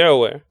 They're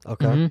aware.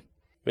 Okay.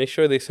 Make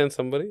sure they send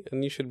somebody,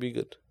 and you should be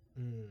good.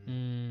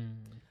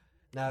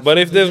 Now, but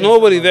if there's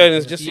nobody there and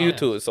it's just you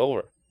two, it's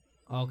over.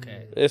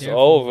 Okay. It's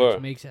over. Which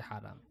makes it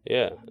haram.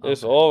 Yeah,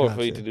 it's over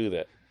for you to do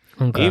that.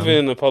 Okay. Even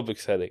in a public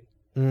setting.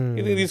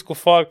 You think these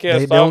kuffar care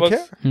at Starbucks? Don't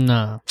care?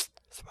 No.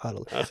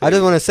 I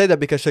just want to say that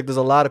because there's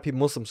a lot of people,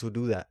 Muslims, who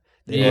do that.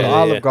 They go to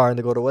Olive Garden,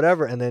 they go to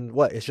whatever, and then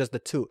what? It's just the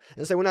two.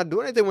 And say, we're not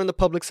doing anything, we're in the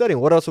public setting.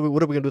 What else? What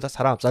are we going to do that's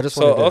haram? So I just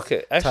wanted to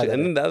okay, actually,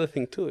 and then the other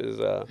thing too is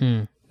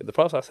the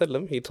Prophet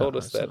ﷺ, he told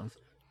us that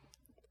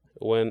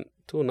when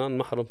two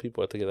non-mahram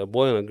people are together, a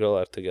boy and a girl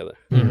are together,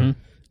 do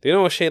you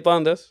know what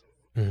shaitan does?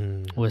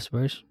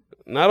 Whispers.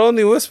 Not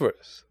only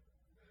whispers,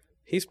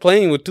 he's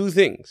playing with two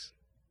things.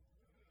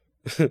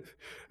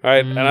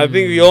 Right? And I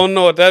think we all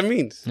know what that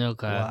means.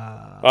 Okay.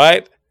 Wow.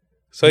 Right?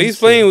 So he's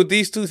playing with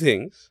these two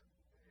things.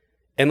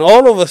 And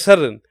all of a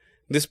sudden,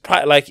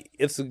 like,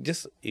 it's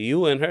just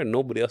you and her,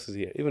 nobody else is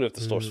here, even if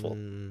the store's full.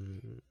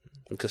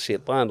 Because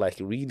shaitan, like,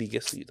 really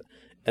gets you.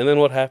 And then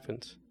what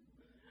happens?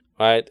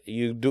 Right?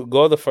 You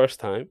go the first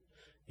time,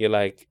 you're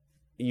like,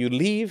 you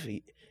leave,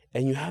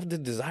 and you have the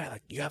desire,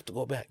 like, you have to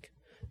go back.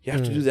 You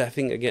have to do that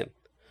thing again.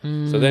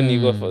 So then you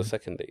go for the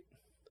second date.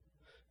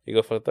 You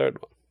go for the third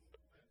one.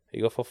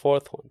 You go for the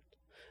fourth one.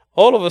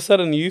 All of a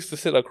sudden, you used to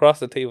sit across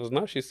the tables.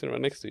 Now she's sitting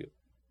right next to you.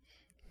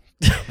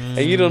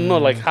 And you don't know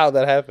like how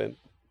that happened.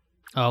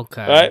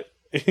 Okay. Right?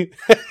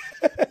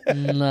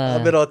 Nah.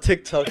 I've been on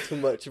TikTok too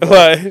much. Bro.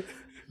 Why?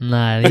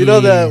 Nah. You know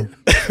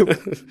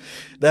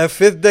that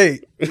fifth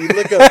date. You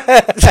look up.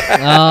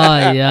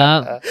 Oh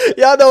yeah.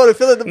 Y'all know what to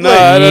fill in the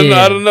blank. No,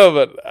 I don't know,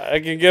 but I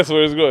can guess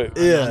where it's going.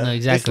 Yeah, I know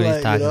exactly what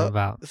he's talking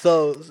about.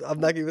 So I'm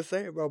not even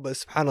saying, bro, but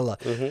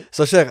subhanAllah.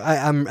 So Sheikh,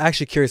 I'm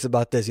actually curious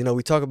about this. You know,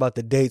 we talk about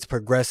the dates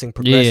progressing,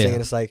 and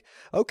it's like,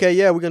 okay,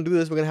 yeah, we're gonna do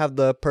this. We're gonna have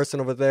the person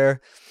over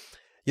there.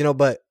 You know,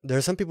 but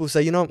there's some people who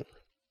say, you know,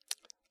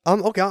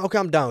 I'm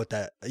down with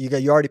that.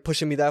 You're already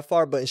pushing me that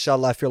far, but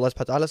inshallah, I fear Allah subhanahu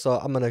wa ta'ala, so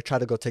I'm gonna try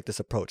to go take this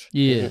approach.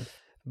 Yeah.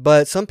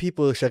 But some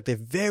people, Sheikh, they're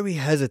very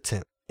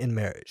hesitant in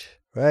marriage,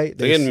 right?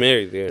 They're getting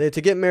married, yeah. To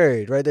get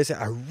married, right? They say,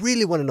 I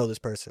really want to know this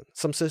person.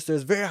 Some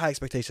sisters, very high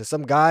expectations.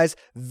 Some guys,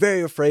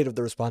 very afraid of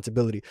the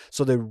responsibility.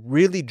 So they're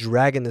really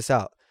dragging this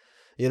out,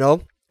 you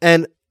know?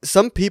 And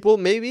some people,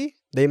 maybe,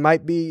 there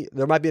might be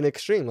an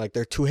extreme, like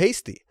they're too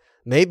hasty.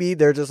 Maybe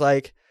they're just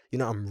like, you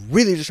know, I'm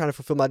really just trying to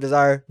fulfill my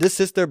desire. This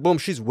sister, boom,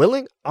 she's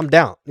willing. I'm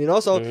down. You know,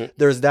 so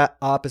there's that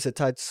opposite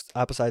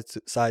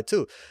side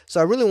too. So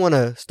I really want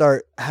to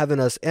start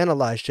having us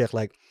analyze, Sheikh,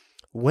 like,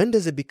 when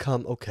does it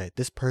become, okay,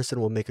 this person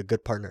will make a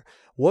good partner?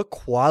 What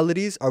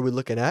qualities are we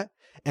looking at?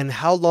 And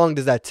how long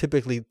does that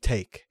typically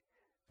take?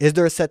 Is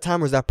there a set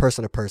time or is that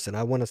person to person?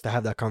 I want us to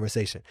have that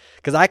conversation.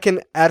 Because I can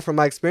add from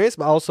my experience,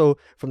 but also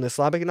from the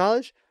Islamic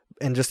knowledge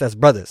and just as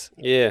brothers.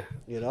 Yeah.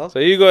 You know? So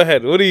you go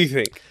ahead. What do you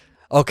think?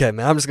 Okay,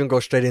 man, I'm just going to go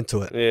straight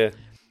into it. Yeah.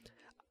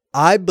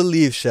 I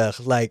believe,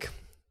 Sheikh, like,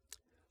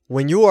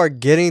 when you are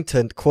getting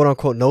to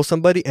quote-unquote know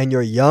somebody and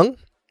you're young,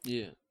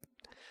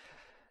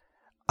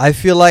 I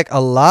feel like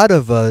a lot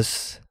of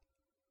us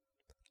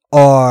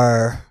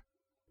are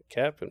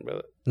capping,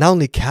 brother. Not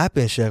only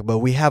capping, Sheikh, but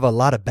we have a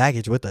lot of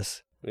baggage with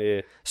us.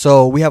 Yeah.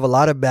 So we have a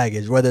lot of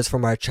baggage, whether it's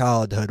from our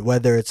childhood,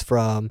 whether it's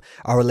from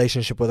our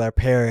relationship with our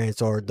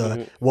parents, or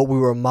what we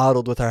were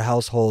modeled with our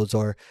households,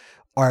 or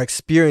our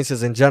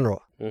experiences in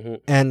general,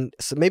 and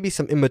so maybe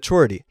some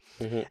immaturity.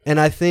 And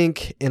I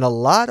think in a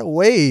lot of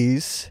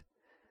ways,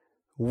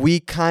 we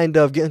kind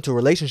of get into a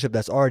relationship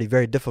that's already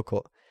very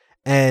difficult,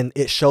 and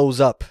it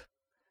shows up,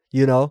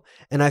 you know?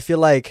 And I feel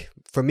like,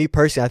 for me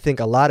personally, I think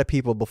a lot of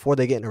people, before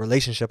they get in a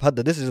relationship,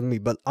 this is me,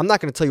 but I'm not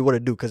going to tell you what to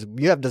do, because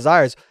you have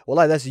desires.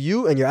 Well, that's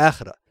you and your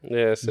akhirah.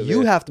 Yes,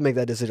 you have to make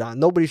that decision.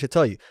 Nobody should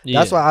tell you.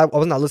 That's why I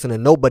was not listening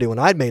to nobody when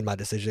I made my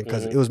decision,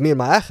 because it was me and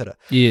my akhirah.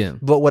 Yeah.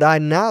 But what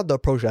the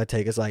approach I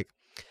take is like,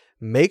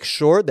 make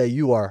sure that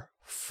you are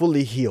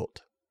fully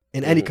healed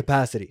in any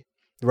capacity,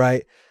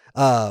 right?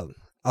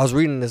 I was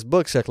reading this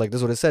book, Sheikh, like this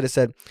is what it said. It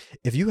said,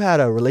 if you had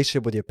a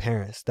relationship with your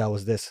parents, that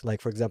was this,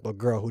 like, for example, a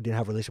girl who didn't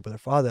have a relationship with her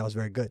father, that was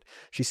very good.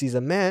 She sees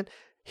a man,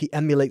 he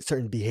emulates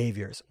certain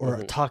behaviors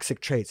or toxic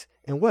traits.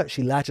 And what?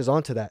 She latches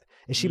onto that.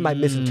 And she might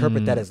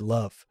misinterpret that as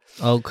love.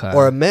 Okay.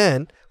 Or a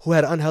man who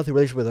had an unhealthy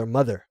relationship with her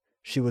mother.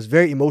 She was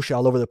very emotional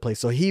all over the place.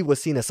 So he was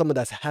seen as someone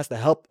that has to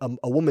help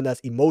a woman that's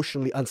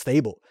emotionally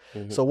unstable.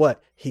 So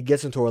what? He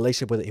gets into a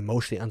relationship with an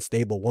emotionally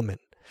unstable woman.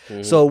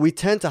 So we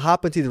tend to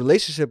hop into the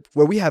relationship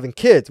where we having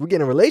kids, we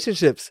get in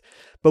relationships,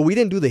 but we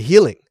didn't do the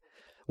healing.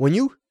 When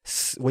you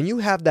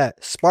have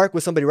that spark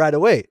with somebody right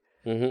away,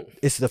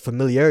 it's the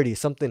familiarity,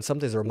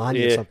 something's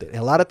reminding you of something. And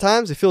a lot of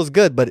times it feels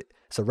good, but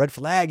it's a red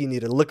flag. You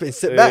need to look and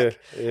sit back.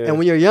 And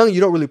when you're young,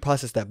 you don't really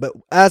process that. But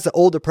as an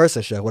older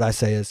person, Sheikh, what I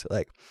say is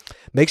like,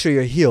 make sure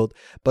you're healed.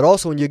 But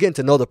also when you're getting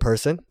to know the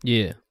person,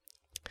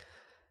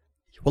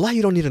 wallahi,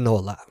 you don't need to know a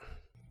lot.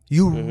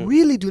 You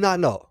really do not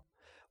know.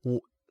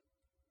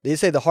 They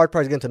say the hard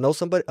part is getting to know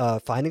somebody,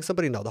 finding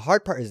somebody. No, the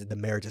hard part is the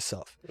marriage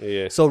itself.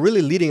 Yeah. So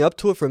really leading up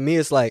to it for me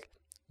is like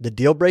the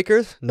deal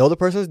breakers. Know the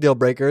person's deal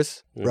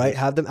breakers, right?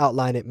 Have them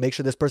outline it. Make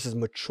sure this person's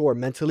mature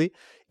mentally,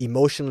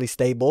 emotionally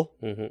stable,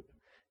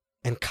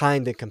 and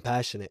kind and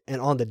compassionate, and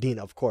on the deen,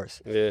 of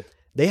course. Yeah.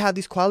 They have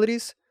these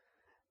qualities.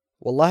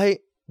 Wallahi,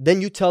 then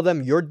you tell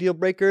them your deal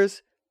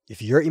breakers.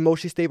 If you're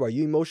emotionally stable, are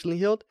you emotionally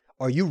healed?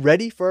 Are you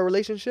ready for a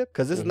relationship?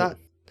 Because this is not...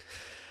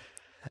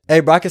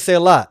 Hey, bro, I can say a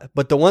lot,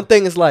 but the one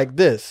thing is like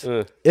this.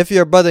 If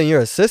you're a brother and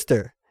you're a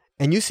sister,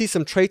 and you see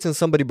some traits in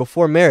somebody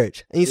before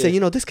marriage, and you say,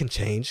 this can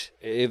change.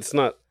 It's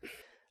not.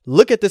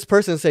 Look at this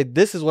person and say,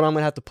 this is what I'm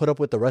going to have to put up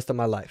with the rest of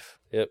my life.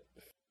 Yep.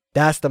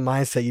 That's the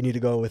mindset you need to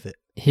go with it.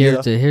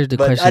 Here's the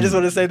question. I just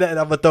want to say that, and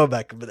I'm a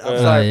throwback. But I'm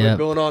sorry for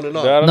going on and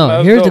on.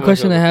 No, here's the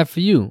question I have for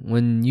you.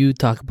 When you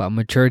talk about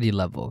maturity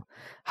level,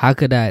 how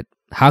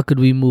could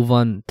we move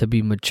on to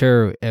be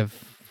mature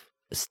if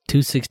 2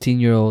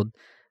 16-year-old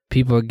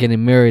people are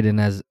getting married,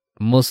 and as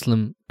a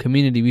Muslim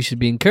community, we should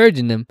be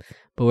encouraging them,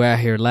 but we're out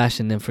here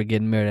lashing them for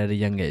getting married at a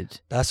young age.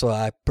 That's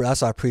why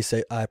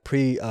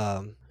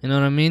you know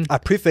what I mean? I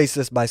preface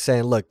this by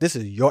saying, look, this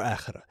is your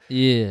akhirah.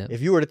 Yeah.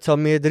 If you were to tell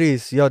me,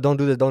 Idris, don't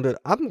do this, don't do it,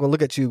 I'm going to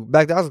look at you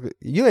back there.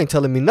 You ain't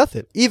telling me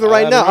nothing. Even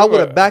right now, I would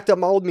have backed up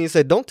my old me and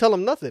said, don't tell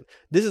him nothing.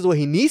 This is what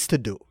he needs to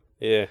do.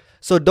 Yeah.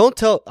 So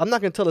I'm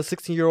not going to tell a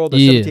 16-year-old or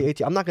 17,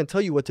 18, I'm not going to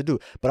tell you what to do,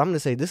 but I'm going to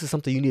say, this is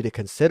something you need to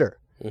consider.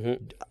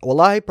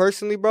 Wallahi,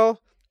 personally, bro,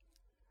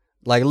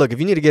 like, look, if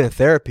you need to get in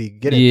therapy,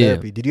 get in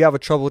therapy. Did you have a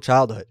troubled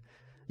childhood?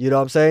 You know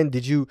what I'm saying?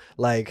 Did you,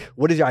 like,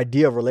 what is your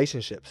idea of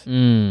relationships?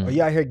 Are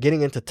you out here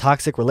getting into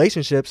toxic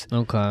relationships?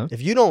 Okay.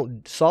 If you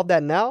don't solve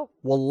that now,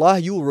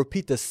 wallahi, you will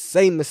repeat the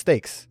same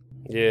mistakes.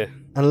 Yeah.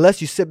 Unless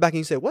you sit back and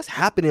you say, what's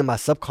happening in my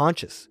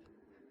subconscious?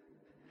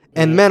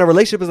 And man, a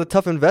relationship is a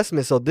tough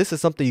investment, so this is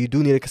something you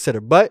do need to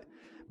consider. But,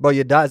 bro,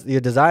 your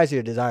desires are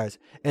your desires.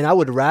 And I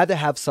would rather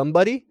have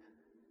somebody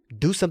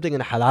do something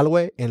in a halal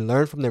way and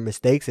learn from their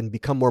mistakes and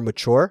become more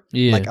mature,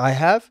 like I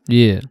have,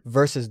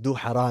 versus do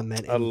haram,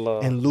 man,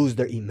 and lose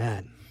their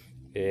iman.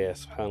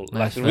 Yes,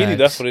 like really,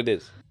 that's what it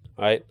is,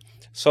 right?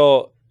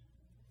 So,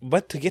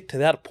 but to get to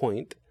that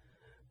point,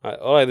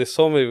 all right, there's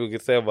so many we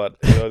could say about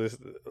this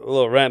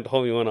little rant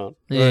homie went on.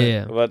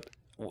 Yeah. But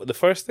the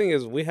first thing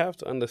is we have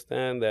to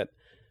understand that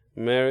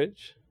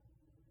marriage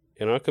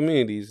in our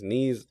communities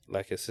needs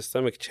like a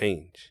systemic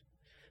change.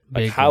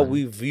 Like how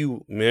we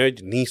view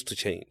marriage needs to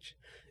change.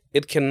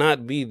 It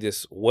cannot be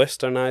this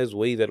westernized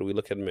way that we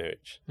look at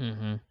marriage.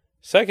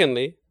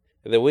 Secondly,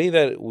 the way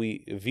that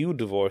we view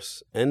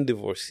divorce and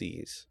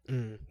divorcees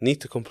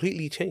need to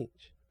completely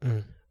change.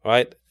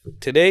 Right?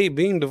 Today,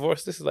 being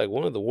divorced, this is like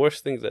one of the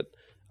worst things that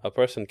a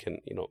person can,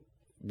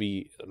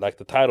 be like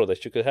the title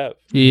that you could have.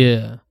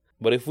 Yeah.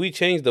 But if we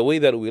change the way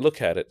that we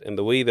look at it and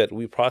the way that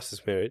we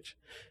process marriage,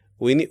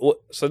 we need.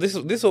 So this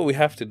is what we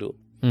have to do.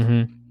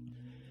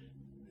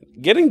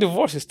 Getting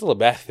divorced is still a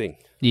bad thing.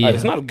 Yeah. Right?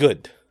 It's not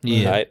good.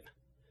 Yeah. Right?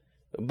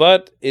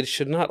 But it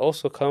should not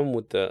also come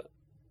with the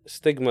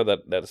stigma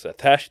that's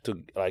attached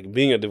to like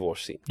being a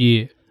divorcee.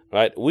 Yeah.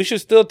 Right? We should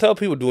still tell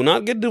people, do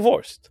not get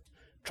divorced.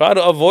 Try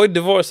to avoid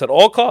divorce at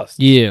all costs.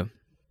 Yeah.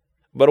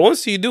 But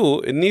once you do,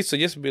 it needs to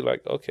just be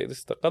like, okay, this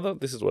is the qadar,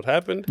 this is what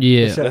happened.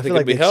 Yeah. I feel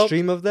like the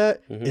extreme of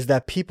that is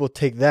that people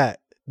take that.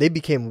 They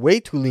became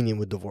way too lenient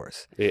with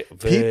divorce. Yeah,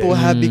 people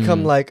have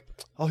become like,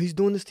 oh, he's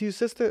doing this to your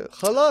sister?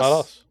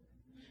 Khalas.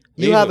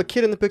 You have a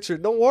kid in the picture.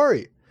 Don't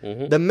worry.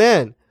 The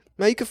man,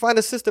 you can find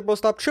a sister, bro.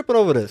 Stop tripping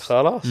over this.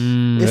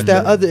 It's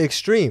that other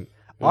extreme.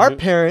 Our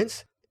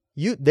parents,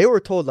 they were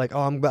told like,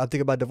 oh, I'm about to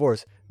think about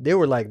divorce. They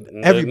were like,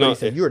 everybody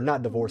said, you're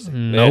not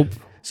divorcing. Nope.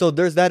 So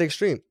there's that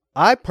extreme.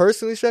 I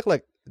personally check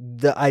like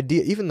the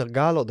idea, even the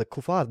Galo, the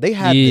Kufar, they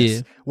had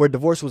this where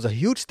divorce was a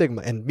huge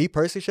stigma. And me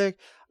personally, check,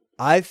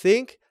 I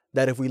think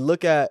that if we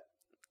look at,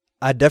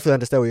 I definitely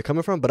understand where you're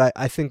coming from, but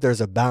I think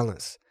there's a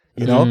balance,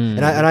 you know?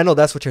 And I know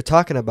that's what you're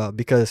talking about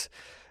because,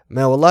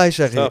 man, wallahi,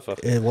 Sheikh,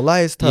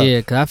 wallahi, it's tough. Yeah,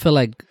 because I feel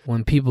like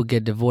when people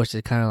get divorced,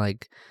 it kind of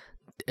like,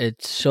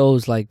 it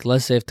shows like,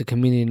 let's say if the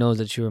community knows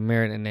that you were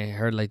married and they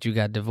heard like you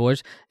got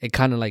divorced, it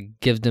kind of like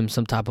gives them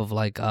some type of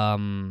like,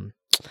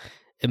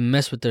 it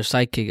messed with their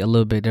psyche a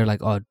little bit. They're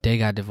like, oh, they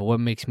got divorced. What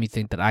makes me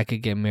think that I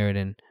could get married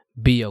and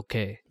be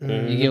okay?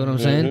 You get what I'm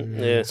saying?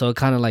 Yeah. So it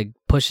kind of like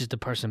pushes the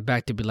person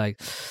back to be like,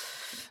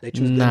 they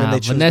choose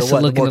Vanessa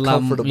looking a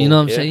lot more, you know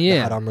what I'm saying?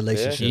 Yeah.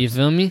 Relationship. You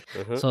feel me?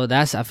 So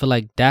I feel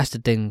like that's the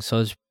thing.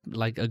 So it's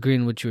like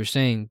agreeing with what you were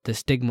saying, the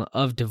stigma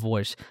of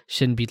divorce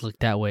shouldn't be looked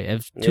that way.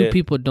 If two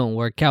people don't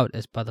work out,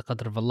 it's by the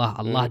qadr of Allah.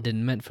 Allah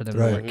didn't meant for them to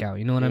work out.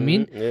 You know what I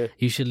mean? Yeah.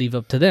 You should leave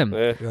up to them.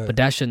 But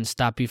that shouldn't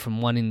stop you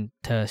from wanting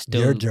to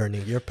still your journey,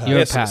 your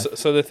path.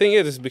 So the thing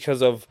is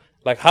because of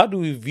like, how do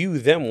we view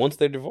them once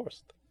they're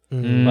divorced?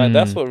 Right?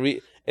 That's what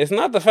it's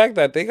not the fact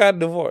that they got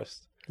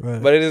divorced,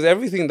 but it is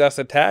everything that's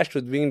attached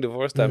with being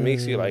divorced that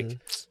makes you like,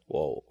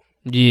 whoa.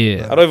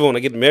 Yeah. I don't even want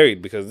to get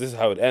married because this is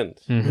how it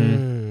ends.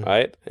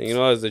 Right? And you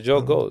know, as the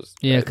joke goes.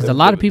 Yeah, because a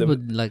lot of people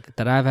like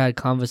that I've had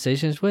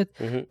conversations with,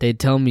 they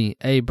tell me,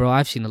 hey, bro,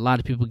 I've seen a lot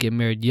of people get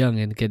married young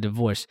and get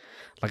divorced.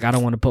 Like, I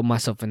don't want to put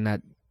myself in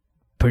that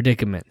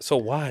predicament. So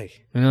why?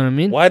 You know what I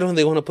mean? Why don't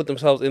they want to put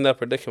themselves in that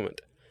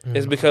predicament?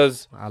 It's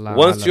because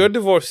once you're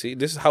divorcee,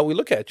 this is how we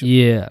look at you.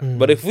 Yeah.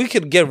 But if we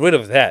could get rid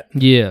of that,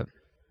 yeah,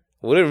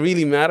 would it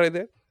really matter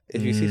then?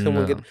 If you see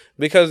someone get...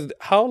 Because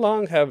how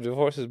long have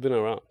divorces been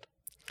around?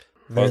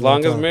 For as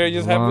long as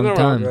marriages have been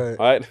around,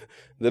 right?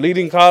 The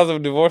leading cause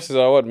of divorces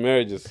are what?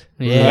 Marriages.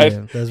 Yeah,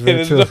 right? That's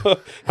very true.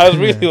 That's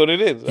really what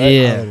it is. Right?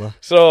 Yeah.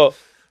 So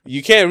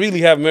you can't really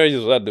have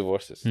marriages without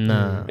divorces.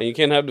 Nah. And you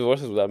can't have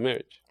divorces without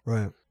marriage.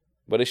 Right.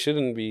 But it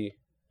shouldn't be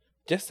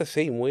just the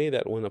same way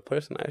that when a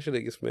person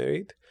actually gets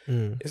married,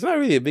 it's not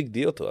really a big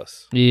deal to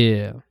us.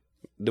 Yeah.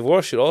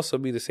 Divorce should also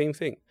be the same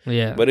thing.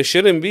 Yeah. But it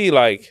shouldn't be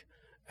like,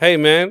 hey,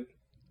 man,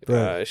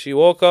 she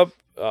woke up,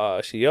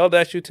 she yelled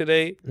at you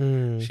today,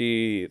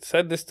 she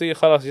said this to you,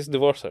 khalas, just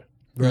divorce her.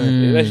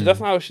 Right. That's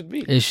not how it should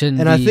be. It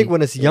shouldn't and be. I think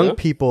when it's young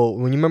people,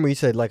 when you remember you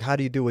said, like, how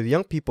do you deal with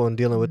young people and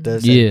dealing with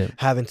this and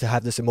having to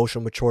have this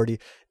emotional maturity,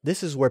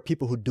 this is where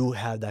people who do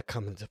have that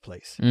come into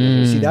place.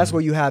 See, that's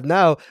where you have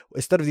now,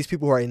 instead of these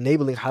people who are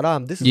enabling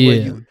haram, this is where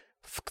you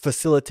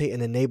facilitate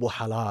and enable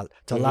halal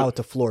to allow it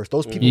to flourish.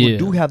 Those people who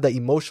do have that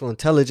emotional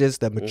intelligence,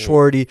 that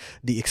maturity,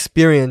 the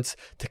experience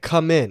to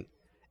come in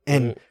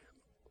and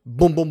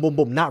boom, boom, boom,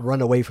 boom, not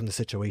run away from the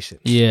situation.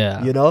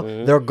 Yeah. You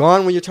know, they're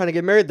gone when you're trying to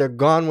get married. They're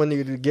gone when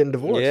you're getting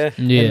divorced.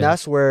 Yeah. And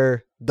that's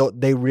where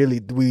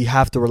we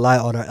have to rely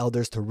on our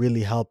elders to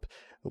really help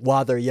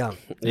while they're young.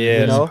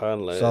 Yeah. You know?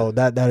 So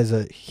that is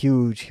a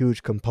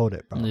huge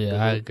component, bro.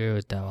 Yeah, I agree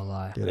with that a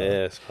lot. You know?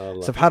 Yeah,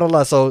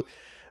 SubhanAllah. So,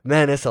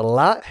 man, it's a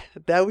lot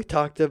that we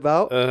talked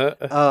about.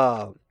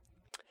 But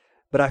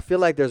I feel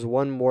like there's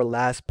one more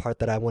last part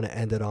that I want to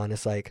end it on.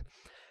 It's like,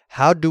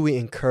 how do we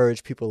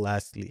encourage people,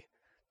 lastly,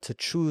 to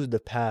choose the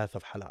path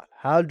of halal?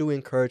 How do we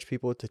encourage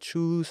people to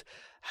choose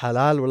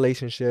halal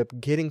relationship,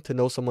 getting to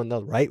know someone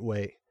the right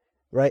way,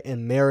 right?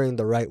 And marrying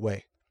the right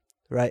way,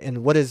 right?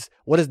 And what is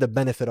the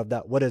benefit of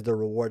that? What is the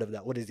reward of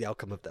that? What is the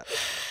outcome of that?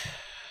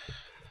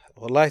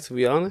 Wallahi, to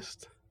be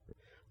honest,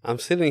 I'm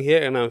sitting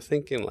here and I'm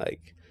thinking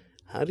like,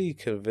 how do you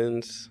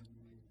convince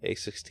a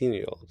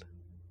 16-year-old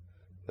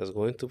that's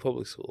going to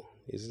public school,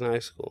 he's in high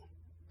school,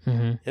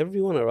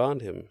 everyone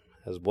around him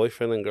has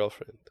boyfriend and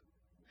girlfriend.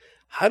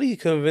 How do you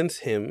convince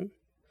him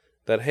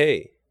that,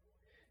 hey,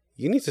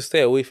 you need to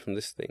stay away from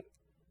this thing?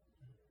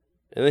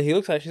 And then he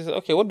looks at you and says,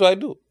 okay, what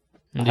do?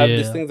 I have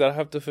these things that I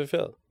have to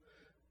fulfill.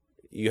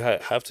 You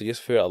have to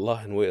just fear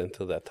Allah and wait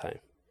until that time.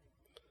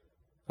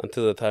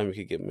 Until the time you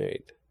can get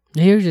married.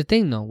 Here's the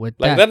thing, though. With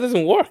that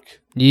doesn't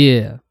work.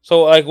 Yeah.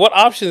 So, like, what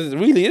options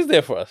really is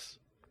there for us?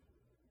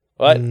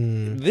 Right?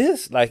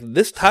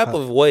 This type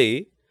of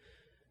way,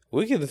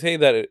 we can say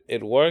that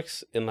it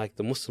works in, like,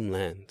 the Muslim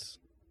lands.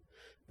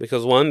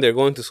 Because one, they're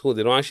going to school,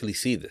 they don't actually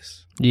see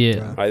this.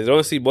 Yeah. Right? They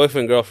don't see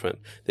boyfriend, girlfriend.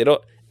 They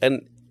don't,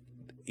 and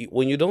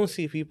when you don't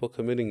see people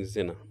committing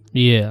zina.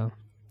 Yeah.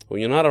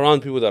 When you're not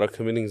around people that are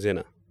committing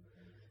zina,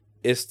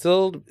 it's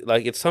still,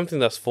 like, it's something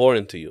that's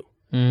foreign to you.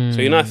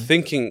 So you're not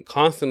thinking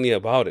constantly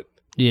about it.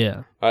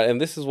 Yeah. Right? And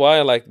this is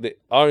why, like,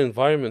 our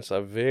environments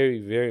are very,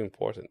 very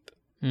important.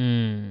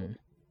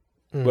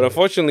 But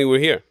unfortunately, we're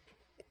here.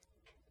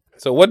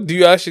 So what do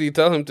you actually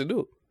tell him to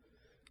do?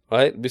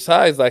 Right?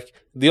 Besides, like,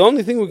 the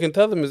only thing we can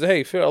tell them is,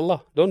 hey, fear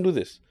Allah. Don't do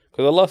this.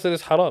 Because Allah said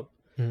it's haram.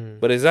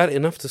 But is that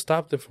enough to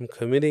stop them from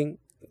committing,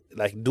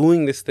 like,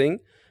 doing this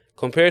thing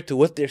compared to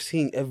what they're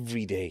seeing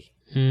every day?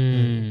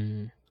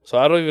 So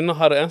I don't even know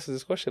how to answer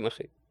this question,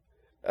 akhi.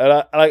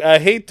 And I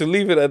hate to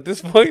leave it at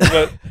this point,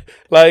 but,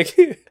 like,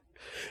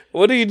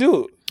 what do you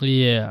do?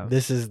 Yeah.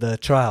 This is the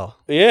trial.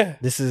 Yeah.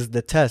 This is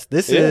the test.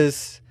 This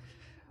is...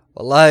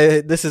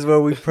 Wallahi, this is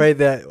where we pray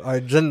that our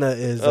Jannah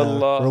is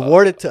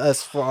rewarded to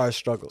us for our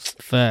struggles.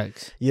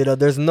 Facts. You know,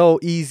 there's no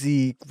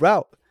easy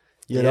route.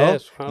 You know,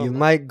 you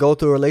might go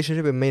through a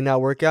relationship, it may not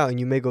work out, and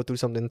you may go through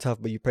something tough,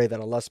 but you pray that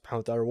Allah subhanahu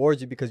wa ta'ala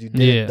rewards you because you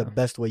did it the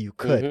best way you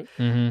could.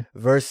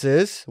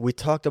 Versus, we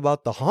talked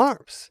about the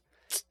harms.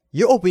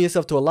 You open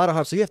yourself to a lot of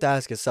harm, so you have to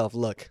ask yourself,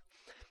 look,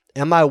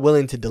 am I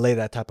willing to delay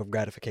that type of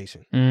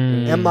gratification?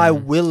 Am I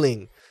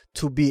willing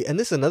to be, and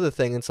this is another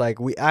thing, it's like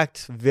we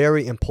act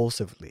very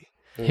impulsively.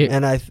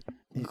 And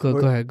go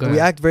ahead. We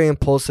act very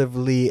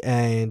impulsively,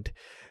 and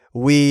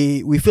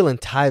we feel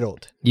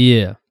entitled.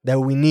 Yeah. That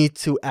we need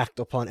to act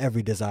upon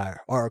every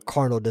desire, or a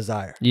carnal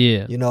desire.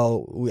 Yeah. You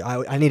know,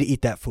 I need to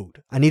eat that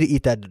food. I need to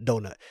eat that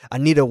donut. I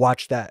need to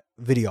watch that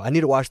video. I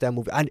need to watch that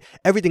movie.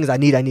 Everything is I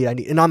need.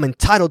 And I'm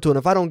entitled to it. And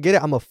if I don't get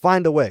it, I'm going to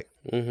find a way.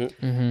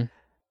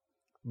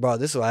 Bro,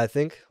 this is what I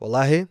think.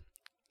 Wallahi,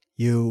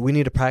 we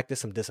need to practice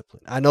some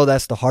discipline. I know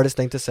that's the hardest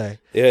thing to say.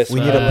 Yes, we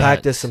need to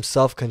practice some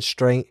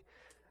self-constraint.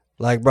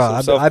 Like, bro,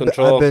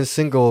 I've been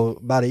single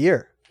about a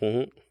year.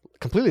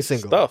 Completely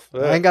single. Stuff,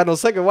 I ain't got no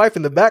second wife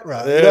in the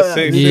background.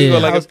 Single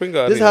like a spring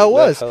This is how it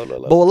was.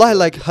 But wallahi,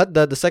 like,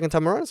 the second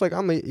time around, it's like,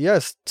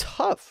 it's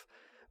tough.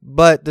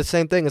 But the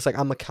same thing, it's like,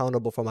 I'm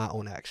accountable for my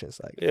own actions.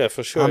 Like, yeah,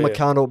 for sure. I'm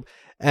accountable.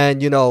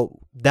 And, you know,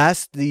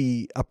 that's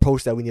the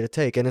approach that we need to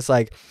take. And it's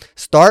like,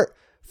 start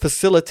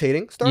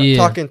facilitating. Start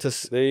talking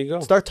to. There you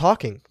go. Start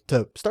talking.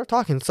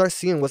 Start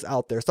seeing what's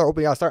out there. Start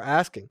opening out. Start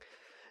asking.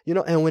 You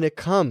know, and when it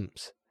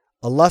comes,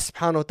 Allah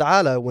subhanahu wa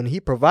ta'ala, when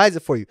He provides it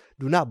for you,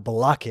 do not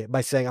block it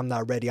by saying, I'm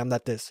not ready, I'm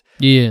not this.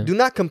 Yeah. Do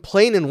not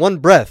complain in one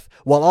breath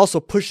while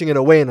also pushing it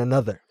away in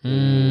another.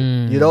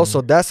 You know,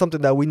 so that's something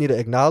that we need to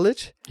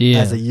acknowledge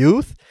as a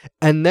youth.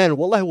 And then,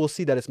 wallahi, we'll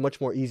see that it's much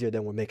more easier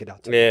than we make it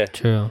out to. Yeah.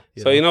 True.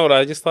 You know what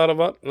I just thought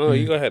about? No,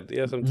 you go ahead. You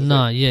have something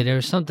to say. There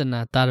was something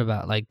I thought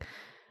about. Like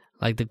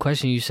the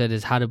question you said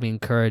is how do we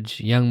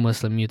encourage young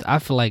Muslim youth? I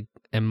feel like,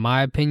 in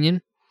my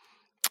opinion,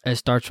 it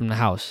starts from the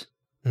house.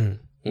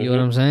 You know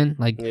what I'm saying?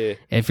 Like,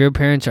 if your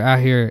parents are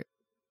out here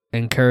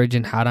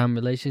encouraging haram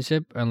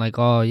relationship and like,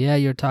 oh, yeah,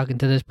 you're talking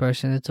to this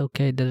person, it's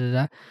okay,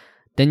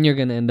 then you're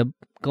going to end up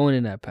going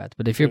in that path.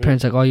 But if your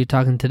parents are like, oh, you're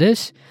talking to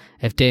this,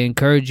 if they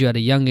encourage you at a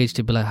young age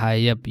to be like, hi,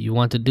 yep, you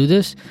want to do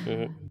this,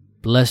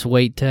 let's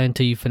wait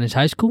until you finish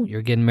high school,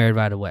 you're getting married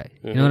right away.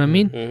 You know what I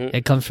mean?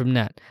 It comes from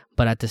that.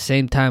 But at the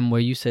same time,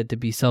 where you said to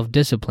be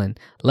self-disciplined,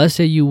 let's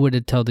say you were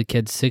to tell the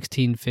kids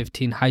 16,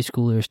 15 high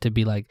schoolers to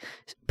be like,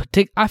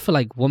 I feel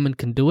like women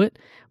can do it,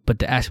 but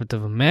the aspect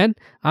of a man,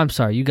 I'm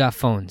sorry, you got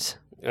phones.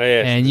 Oh,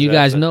 yes, and you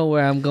guys know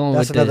where I'm going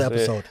with this. That's another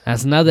episode.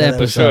 That's another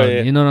episode.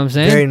 Sure, you know what I'm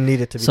saying? Very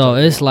needed to be so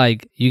it's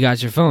like, you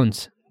got your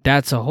phones.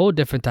 That's a whole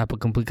different type of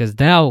complete, because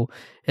now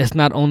it's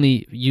not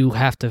only you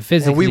have to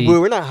physically. And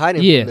we're not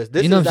hiding from this.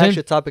 This is actually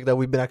a topic that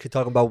we've been actually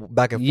talking about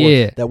back and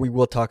forth that we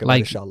will talk about,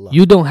 inshallah.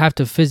 You don't have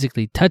to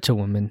physically touch a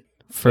woman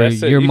for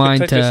your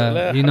mind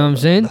to, you know what I'm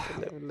saying?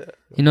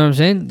 You know what I'm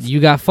saying? You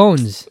got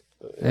phones.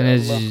 And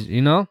it's,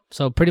 you know,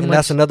 so pretty much.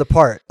 That's another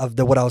part of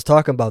what I was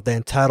talking about, the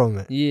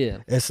entitlement. Yeah.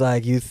 It's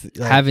like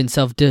having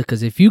self-discipline,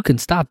 because if you can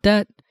stop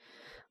that,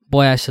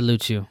 boy, I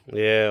salute you.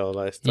 Yeah, all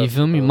that stuff. You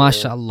feel me?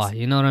 MashaAllah.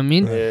 You know what I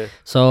mean? Yeah.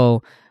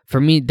 So, for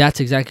me,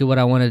 that's exactly what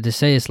I wanted to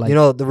say. It's like, you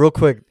know, real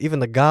quick, even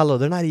the Galo,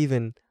 they're not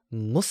even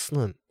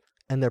Muslim,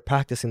 and they're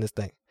practicing this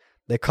thing.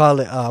 They call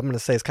it, I'm going to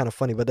say it's kind of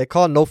funny, but they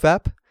call it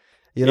NoFap.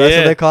 You know, that's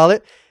what they call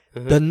it.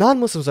 The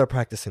non-Muslims are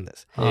practicing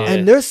this.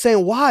 And they're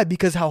saying why?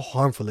 Because how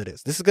harmful it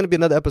is. This is going to be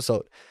another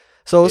episode.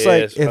 So it's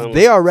like, if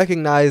they are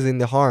recognizing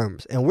the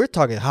harms, and we're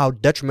talking how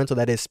detrimental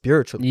that is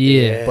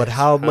spiritually, but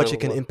how much it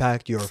can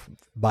impact your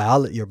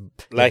biology, your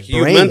brain,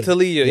 you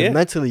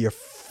mentally, your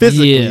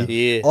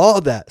physically,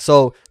 all that.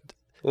 So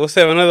we'll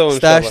have another one.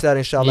 Stash that,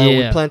 inshallah. And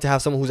we plan to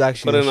have someone who's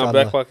actually put in our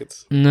back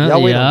pockets.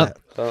 Y'all wait on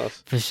that.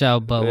 For sure.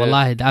 But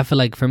wallahi, I feel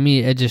like for me,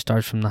 it just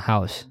starts from the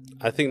house.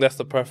 I think that's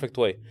the perfect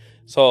way.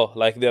 So,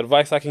 like, the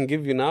advice I can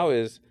give you now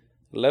is,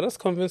 let us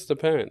convince the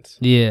parents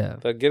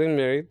that getting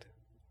married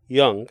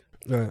young,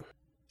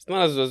 it's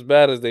not as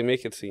bad as they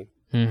make it seem.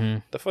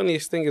 The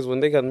funniest thing is when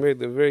they got married,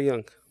 they're very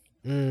young.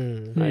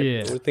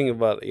 Right? We're thinking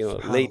about,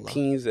 late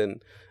teens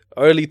and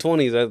early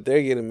 20s as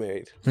they're getting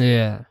married.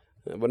 Yeah.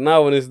 But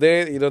now when it's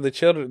their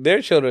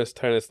children's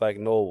turn, it's like,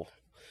 no,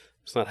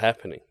 it's not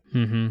happening.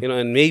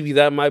 And maybe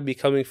that might be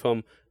coming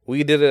from,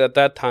 we did it at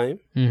that time,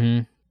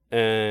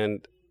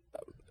 and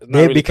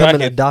they're really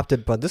becoming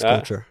adopted by this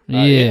culture.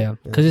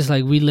 Because it's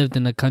like we lived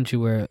in a country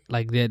where,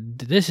 like,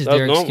 this is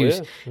their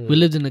excuse. We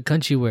lived in a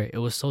country where it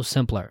was so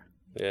simpler.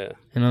 Yeah.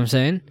 You know what I'm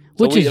saying?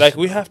 So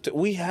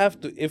we have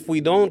to, if we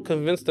don't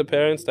convince the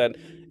parents that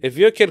If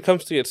your kid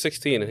comes to you at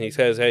 16 and he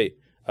says, hey,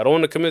 I don't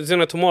want to commit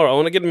zina tomorrow, I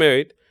want to get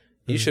married,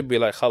 you should be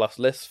like, khalas,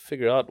 let's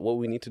figure out what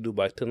we need to do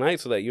by tonight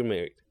so that you're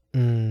married.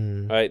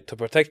 Right? To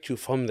protect you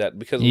from that.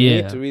 Because we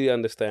need to really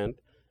understand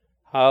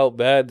how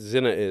bad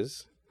zina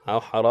is, how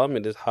haram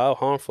it is, how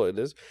harmful it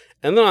is.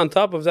 And then on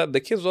top of that, the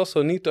kids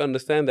also need to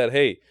understand that,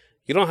 hey,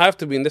 you don't have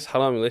to be in this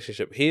haram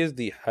relationship. Here's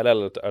the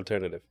halal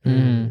alternative.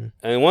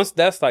 And once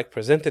that's like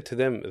presented to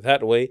them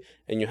that way,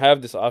 and you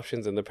have these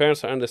options and the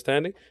parents are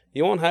understanding,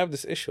 you won't have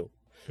this issue.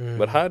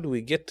 But how do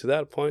we get to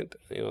that point?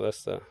 You know,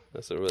 that's a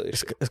real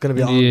issue. It's going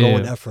to be an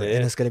ongoing effort,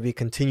 and it's going to be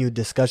continued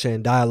discussion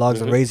and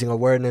dialogues and raising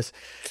awareness.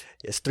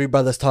 It's 3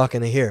 brothers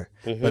talking in here,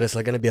 but it's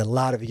like going to be a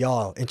lot of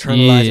y'all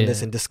internalizing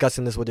this and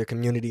discussing this with your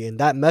community, and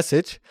that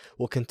message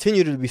will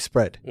continue to be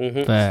spread.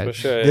 For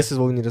sure, this is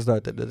what we need to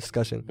start the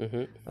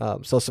discussion.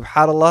 So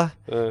subhanallah,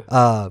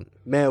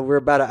 man, we're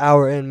about an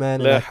hour in,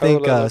 man, and I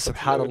think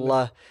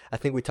subhanallah, I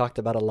think we talked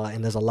about a lot,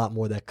 and there's a lot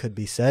more that could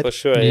be said. For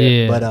sure,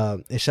 yeah.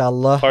 But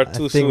inshallah, I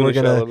think we're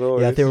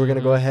gonna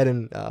go ahead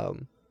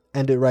and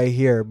end it right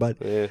here. But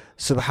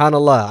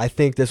subhanallah, I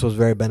think this was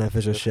very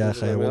beneficial, Sheikh.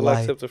 I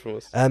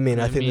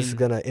think this is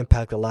gonna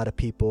impact a lot of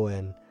people,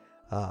 and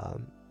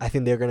I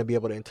think they're gonna be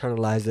able to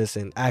internalize this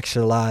and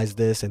actualize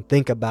this and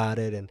think about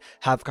it and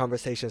have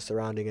conversations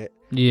surrounding it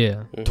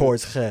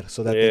towards khair,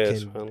 so that they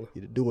can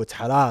do what's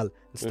halal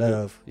instead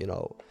of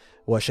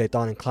what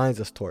shaitan inclines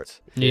us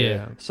towards.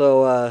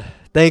 So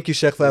thank you,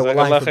 Sheikh, for being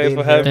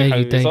here. Thank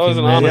you. It's always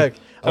an honor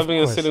coming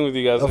and sitting with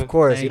you guys. Of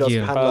course,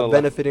 subhanallah,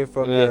 benefiting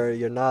from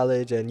your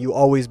knowledge, and you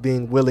always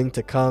being willing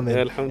to come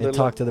and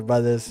talk to the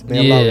brothers.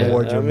 May Allah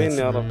reward you. Ameen.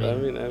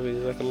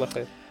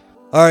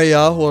 All right,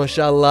 y'all. Well,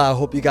 inshallah, I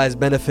hope you guys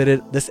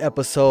benefited this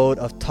episode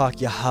of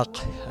Talk Ya Haq.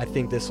 I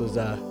think this was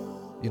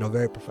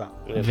very profound.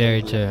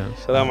 Very true.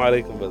 Assalamu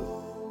alaikum,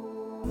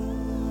 brother.